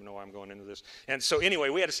 I don't even know why I'm going into this. And so, anyway,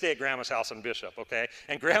 we had to stay at Grandma's house in Bishop, okay?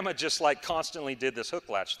 And Grandma just, like, constantly did this hook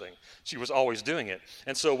latch thing. She was always doing it.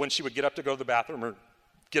 And so when she would get up to go to the bathroom or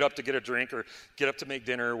get up to get a drink or get up to make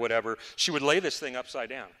dinner or whatever, she would lay this thing upside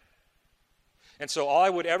down. And so all I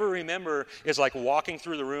would ever remember is, like, walking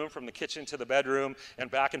through the room from the kitchen to the bedroom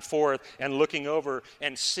and back and forth and looking over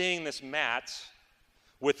and seeing this mat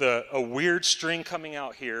with a weird string coming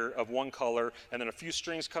out here of one color and then a few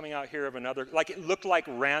strings coming out here of another. Like, it looked like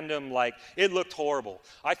random, like, it looked horrible.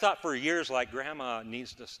 I thought for years, like, Grandma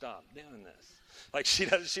needs to stop doing this. Like, she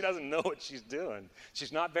doesn't know what she's doing.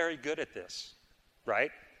 She's not very good at this,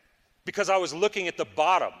 right? Because I was looking at the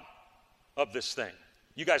bottom of this thing.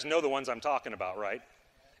 You guys know the ones I'm talking about, right?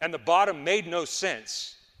 And the bottom made no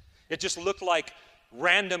sense. It just looked like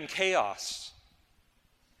random chaos.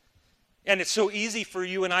 And it's so easy for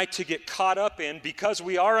you and I to get caught up in, because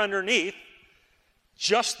we are underneath,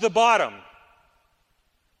 just the bottom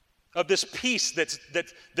of this piece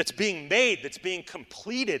that's being made, that's being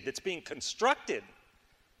completed, that's being constructed.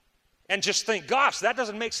 And just think, gosh, that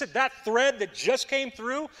doesn't make sense. That thread that just came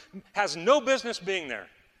through has no business being there.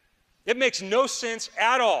 It makes no sense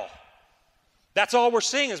at all. That's all we're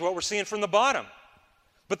seeing is what we're seeing from the bottom.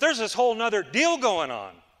 But there's this whole nother deal going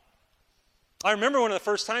on. I remember one of the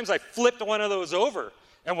first times I flipped one of those over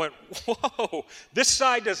and went, whoa, this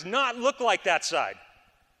side does not look like that side.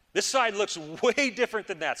 This side looks way different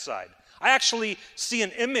than that side. I actually see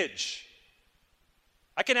an image.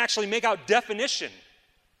 I can actually make out definition.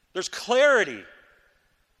 There's clarity.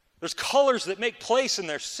 There's colors that make place in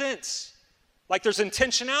their sense. Like, there's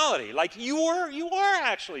intentionality. Like, you are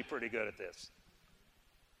actually pretty good at this.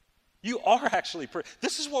 You are actually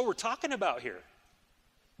this is what we're talking about here.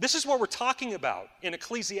 This is what we're talking about in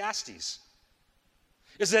Ecclesiastes.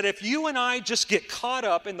 Is that if you and I just get caught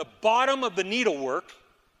up in the bottom of the needlework,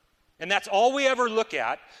 and that's all we ever look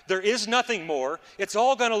at, there is nothing more, it's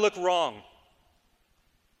all going to look wrong.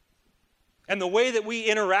 And the way that we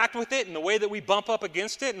interact with it, and the way that we bump up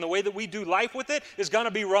against it, and the way that we do life with it is going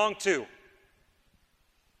to be wrong too.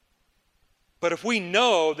 But if we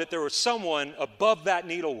know that there was someone above that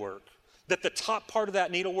needlework, that the top part of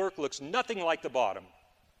that needlework looks nothing like the bottom,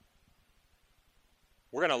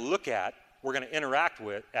 we're going to look at, we're going to interact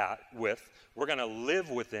with, we're going to live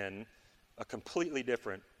within a completely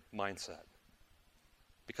different mindset,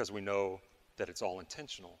 because we know that it's all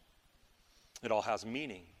intentional. It all has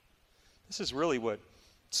meaning. This is really what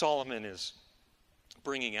Solomon is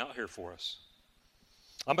bringing out here for us.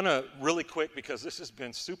 I'm going to really quick, because this has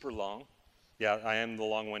been super long. Yeah, I am the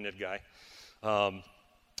long-winded guy.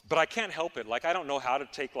 But I can't help it. Like, I don't know how to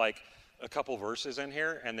take, like, a couple verses in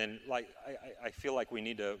here, and then, like, I feel like we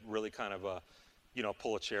need to really kind of,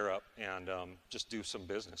 pull a chair up and just do some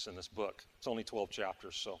business in this book. It's only 12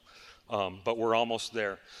 chapters, so, but we're almost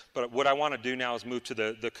there. But what I want to do now is move to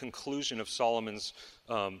the conclusion of Solomon's,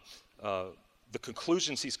 the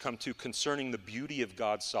conclusions he's come to concerning the beauty of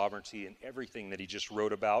God's sovereignty and everything that he just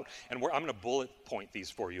wrote about. And I'm going to bullet point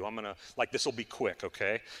these for you. I'm going to, like, this will be quick,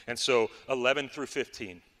 okay? And so 11 through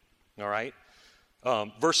 15, all right?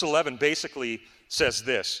 Verse 11 basically says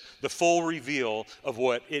this: the full reveal of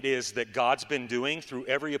what it is that God's been doing through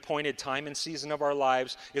every appointed time and season of our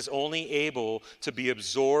lives is only able to be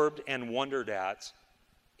absorbed and wondered at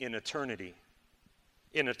in eternity.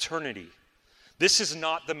 In eternity. This is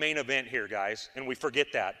not the main event here, guys, and we forget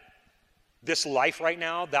that. This life right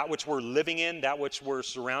now, that which we're living in, that which we're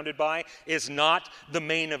surrounded by, is not the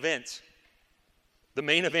main event. The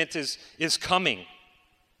main event is coming.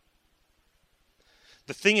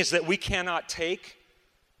 The thing is that we cannot take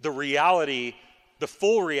the reality, the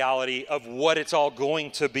full reality of what it's all going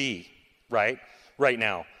to be, right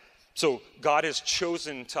now. So God has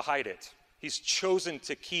chosen to hide it. He's chosen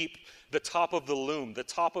to keep the top of the loom, the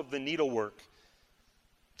top of the needlework,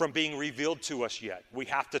 from being revealed to us yet. We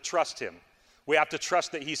have to trust him. We have to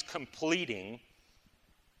trust that he's completing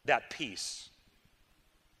that piece.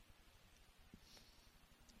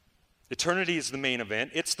 Eternity is the main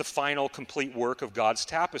event. It's the final complete work of God's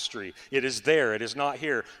tapestry. It is there. It is not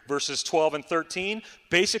here. Verses 12 and 13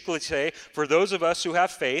 basically say, for those of us who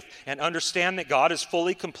have faith and understand that God is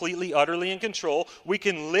fully, completely, utterly in control, we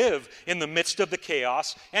can live in the midst of the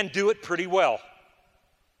chaos and do it pretty well.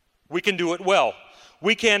 We can do it well.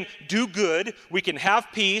 We can do good, we can have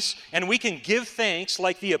peace, and we can give thanks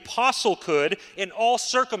like the apostle could in all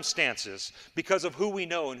circumstances because of who we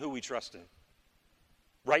know and who we trust in.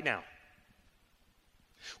 Right now.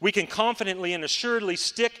 We can confidently and assuredly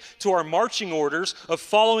stick to our marching orders of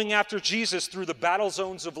following after Jesus through the battle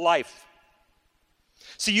zones of life.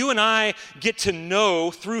 See, you and I get to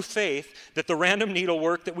know through faith that the random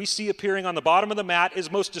needlework that we see appearing on the bottom of the mat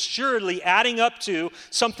is most assuredly adding up to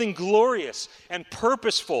something glorious and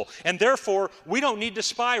purposeful, and therefore we don't need to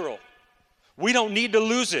spiral. We don't need to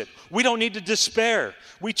lose it. We don't need to despair.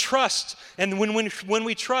 We trust, and when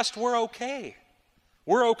we trust, we're okay.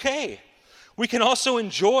 We're okay. We can also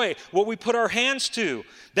enjoy what we put our hands to,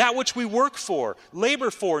 that which we work for,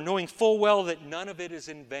 labor for, knowing full well that none of it is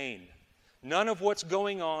in vain. None of what's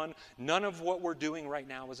going on, none of what we're doing right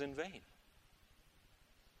now is in vain.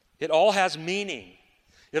 It all has meaning.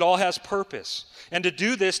 It all has purpose. And to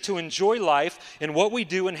do this, to enjoy life and what we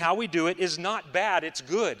do and how we do it is not bad, it's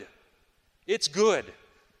good. It's good.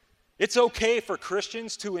 It's okay for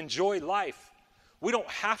Christians to enjoy life. We don't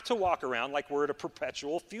have to walk around like we're at a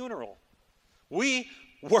perpetual funeral. We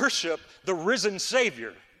worship the risen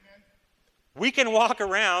Savior. We can walk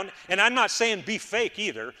around, and I'm not saying be fake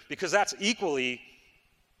either, because that's equally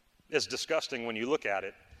as disgusting when you look at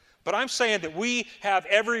it. But I'm saying that we have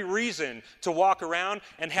every reason to walk around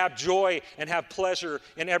and have joy and have pleasure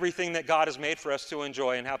in everything that God has made for us to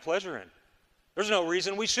enjoy and have pleasure in. There's no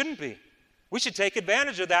reason we shouldn't be. We should take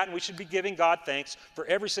advantage of that, and we should be giving God thanks for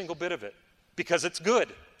every single bit of it, because it's good.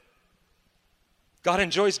 God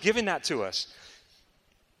enjoys giving that to us.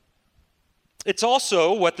 It's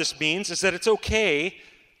also, what this means is that it's okay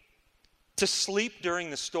to sleep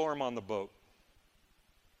during the storm on the boat.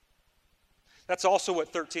 That's also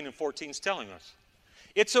what 13 and 14 is telling us.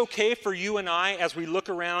 It's okay for you and I, as we look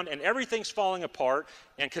around and everything's falling apart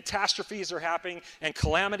and catastrophes are happening and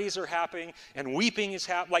calamities are happening and weeping is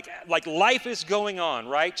happening, like life is going on,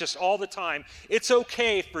 right? Just all the time. It's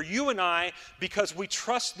okay for you and I, because we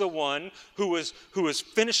trust the one who is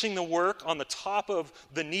finishing the work on the top of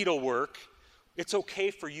the needlework. It's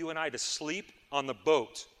okay for you and I to sleep on the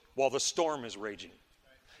boat while the storm is raging.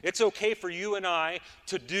 It's okay for you and I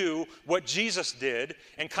to do what Jesus did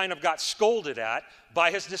and kind of got scolded at by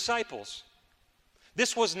his disciples.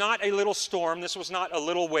 This was not a little storm. This was not a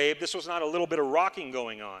little wave. This was not a little bit of rocking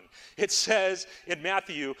going on. It says in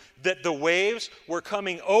Matthew that the waves were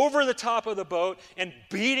coming over the top of the boat and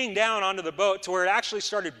beating down onto the boat to where it actually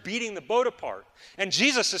started beating the boat apart. And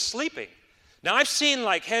Jesus is sleeping. Now, I've seen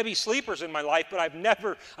like heavy sleepers in my life, but I've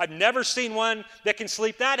never seen one that can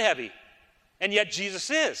sleep that heavy. And yet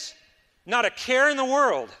Jesus is. Not a care in the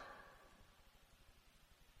world.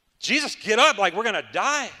 Jesus, get up, like we're going to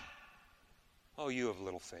die. Oh, you have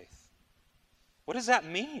little faith. What does that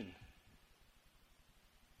mean?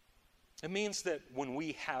 It means that when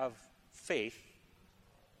we have faith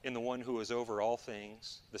in the one who is over all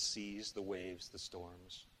things, the seas, the waves, the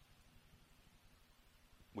storms,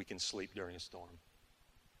 we can sleep during a storm.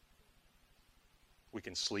 We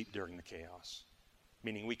can sleep during the chaos,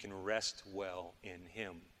 meaning we can rest well in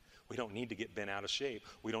him. We don't need to get bent out of shape.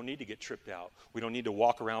 We don't need to get tripped out. We don't need to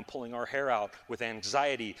walk around pulling our hair out with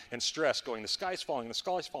anxiety and stress, going, the sky's falling, the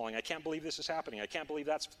sky's falling. I can't believe this is happening. I can't believe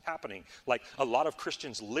that's happening. Like a lot of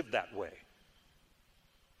Christians live that way.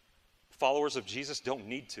 Followers of Jesus don't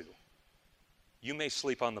need to. You may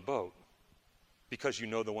sleep on the boat because you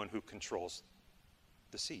know the one who controls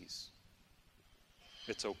the seas.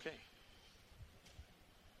 It's okay.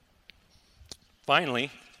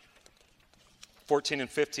 Finally, 14 and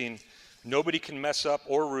 15, nobody can mess up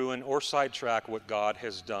or ruin or sidetrack what God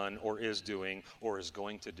has done or is doing or is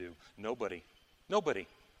going to do. Nobody. Nobody.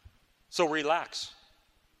 So relax.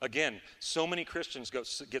 Again, so many Christians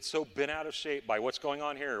get so bent out of shape by what's going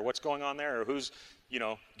on here or what's going on there or who's,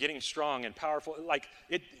 getting strong and powerful. Like,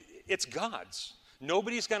 it's God's.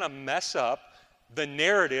 Nobody's going to mess up the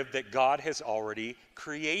narrative that God has already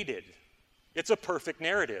created. It's a perfect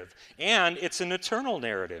narrative, and it's an eternal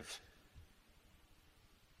narrative.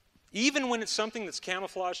 Even when it's something that's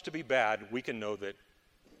camouflaged to be bad, we can know that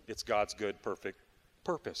it's God's good, perfect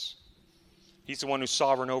purpose. He's the one who's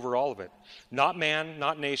sovereign over all of it. Not man,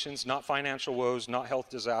 not nations, not financial woes, not health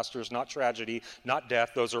disasters, not tragedy, not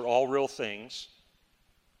death. Those are all real things.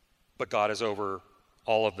 But God is over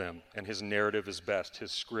all of them, and his narrative is best.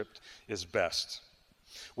 His script is best.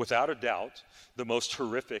 Without a doubt, the most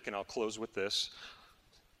horrific, and I'll close with this.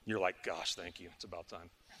 You're like, gosh, thank you. It's about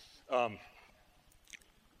time.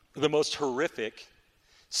 The most horrific,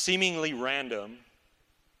 seemingly random,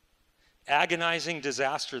 agonizing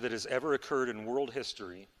disaster that has ever occurred in world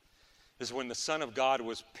history is when the Son of God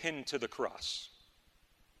was pinned to the cross.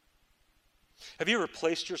 Have you ever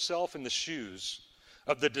placed yourself in the shoes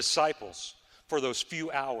of the disciples for those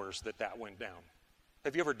few hours that went down?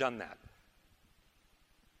 Have you ever done that?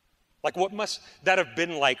 Like, what must that have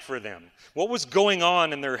been like for them? What was going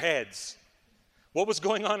on in their heads? What was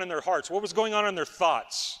going on in their hearts? What was going on in their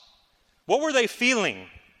thoughts? What were they feeling,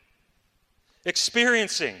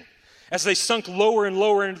 experiencing, as they sunk lower and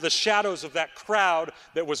lower into the shadows of that crowd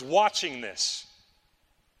that was watching this?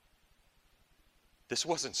 This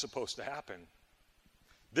wasn't supposed to happen.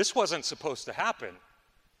 This wasn't supposed to happen.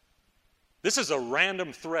 This is a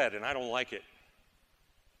random thread, and I don't like it.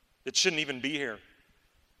 It shouldn't even be here.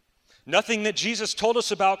 Nothing that Jesus told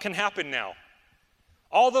us about can happen now.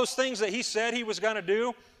 All those things that he said he was going to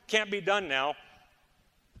do can't be done now.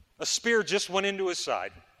 A spear just went into his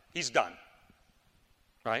side. He's done.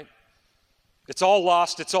 Right? It's all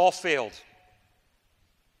lost. It's all failed.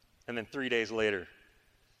 And then 3 days later,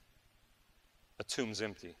 a tomb's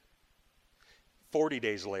empty. 40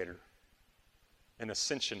 days later, an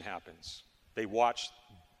ascension happens. They watch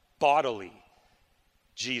bodily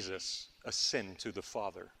Jesus ascend to the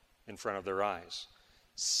Father in front of their eyes.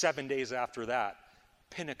 7 days after that,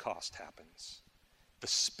 Pentecost happens. The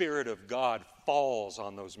Spirit of God falls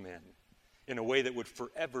on those men in a way that would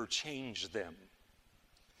forever change them.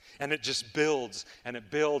 And it just builds and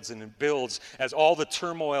it builds and it builds as all the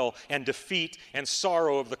turmoil and defeat and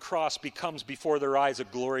sorrow of the cross becomes before their eyes a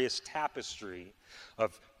glorious tapestry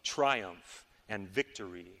of triumph and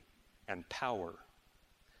victory and power.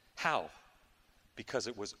 How? Because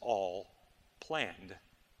it was all planned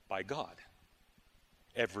by God.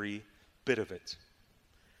 Every bit of it.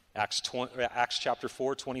 Acts chapter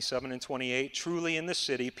 4, 27 and 28. Truly in this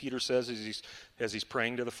city, Peter says as he's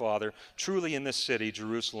praying to the Father, truly in this city,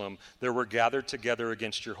 Jerusalem, there were gathered together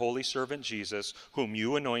against your holy servant Jesus, whom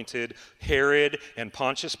you anointed, Herod and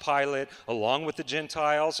Pontius Pilate, along with the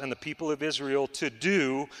Gentiles and the people of Israel, to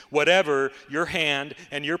do whatever your hand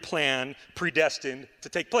and your plan predestined to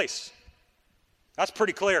take place. That's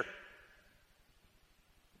pretty clear.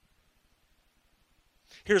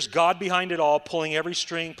 Here's God behind it all, pulling every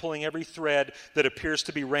string, pulling every thread that appears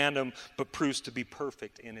to be random, but proves to be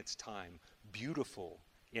perfect in its time, beautiful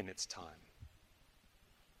in its time.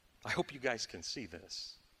 I hope you guys can see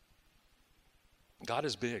this. God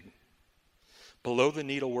is big. Below the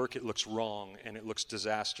needlework, it looks wrong, and it looks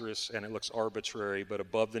disastrous, and it looks arbitrary, but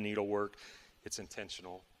above the needlework, it's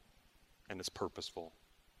intentional, and it's purposeful,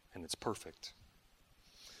 and it's perfect.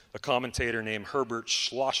 A commentator named Herbert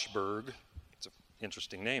Schlossberg,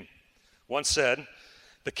 interesting name, once said,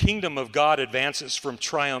 the kingdom of God advances from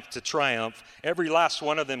triumph to triumph, every last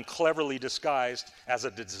one of them cleverly disguised as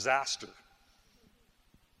a disaster.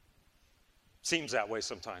 Seems that way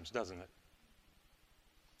sometimes, doesn't it?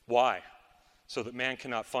 Why? So that man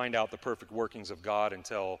cannot find out the perfect workings of God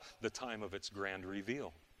until the time of its grand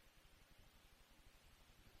reveal.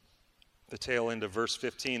 The tail end of verse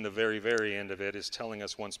 15, the very, very end of it, is telling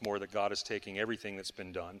us once more that God is taking everything that's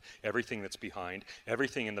been done, everything that's behind,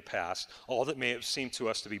 everything in the past, all that may have seemed to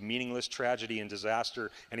us to be meaningless tragedy and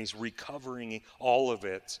disaster, and he's recovering all of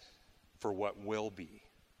it for what will be.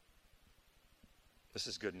 This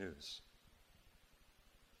is good news.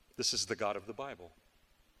 This is the God of the Bible.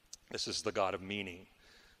 This is the God of meaning.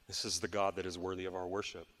 This is the God that is worthy of our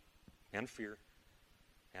worship and fear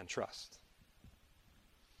and trust.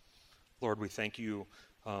 Lord, we thank you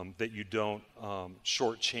that you don't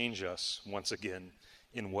shortchange us once again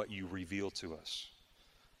in what you reveal to us.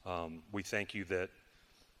 We thank you that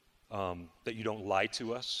you don't lie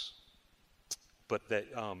to us, but that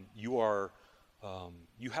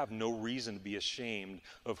you have no reason to be ashamed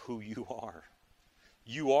of who you are.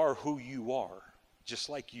 You are who you are, just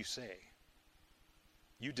like you say.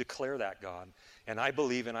 You declare that, God, and I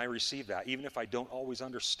believe and I receive that, even if I don't always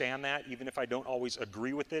understand that, even if I don't always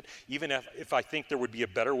agree with it, even if I think there would be a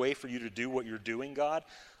better way for you to do what you're doing, God.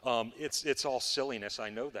 It's all silliness,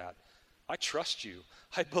 I know that. I trust you.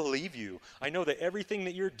 I believe you. I know that everything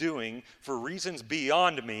that you're doing for reasons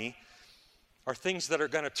beyond me are things that are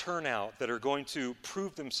going to turn out, that are going to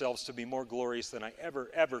prove themselves to be more glorious than I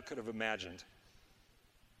ever could have imagined.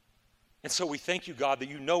 And so we thank you, God, that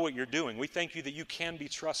you know what you're doing. We thank you that you can be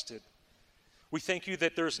trusted. We thank you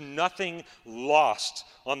that there's nothing lost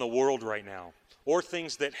on the world right now, or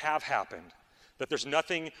things that have happened, that there's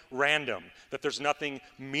nothing random, that there's nothing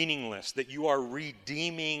meaningless, that you are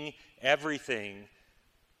redeeming everything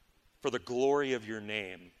for the glory of your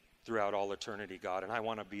name throughout all eternity, God. And I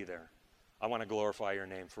want to be there. I want to glorify your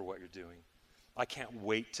name for what you're doing. I can't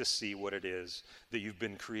wait to see what it is that you've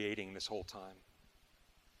been creating this whole time.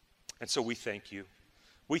 And so we thank you.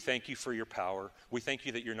 We thank you for your power. We thank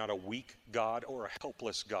you that you're not a weak God or a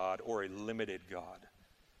helpless God or a limited God,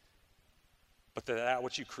 but that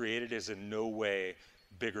what you created is in no way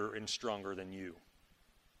bigger and stronger than you.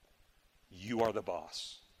 You are the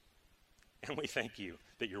boss. And we thank you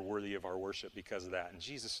that you're worthy of our worship because of that. In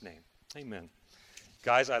Jesus' name, amen.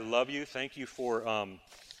 Guys, I love you. Thank you for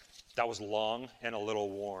That was long and a little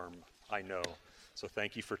warm, I know. So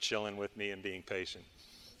thank you for chilling with me and being patient.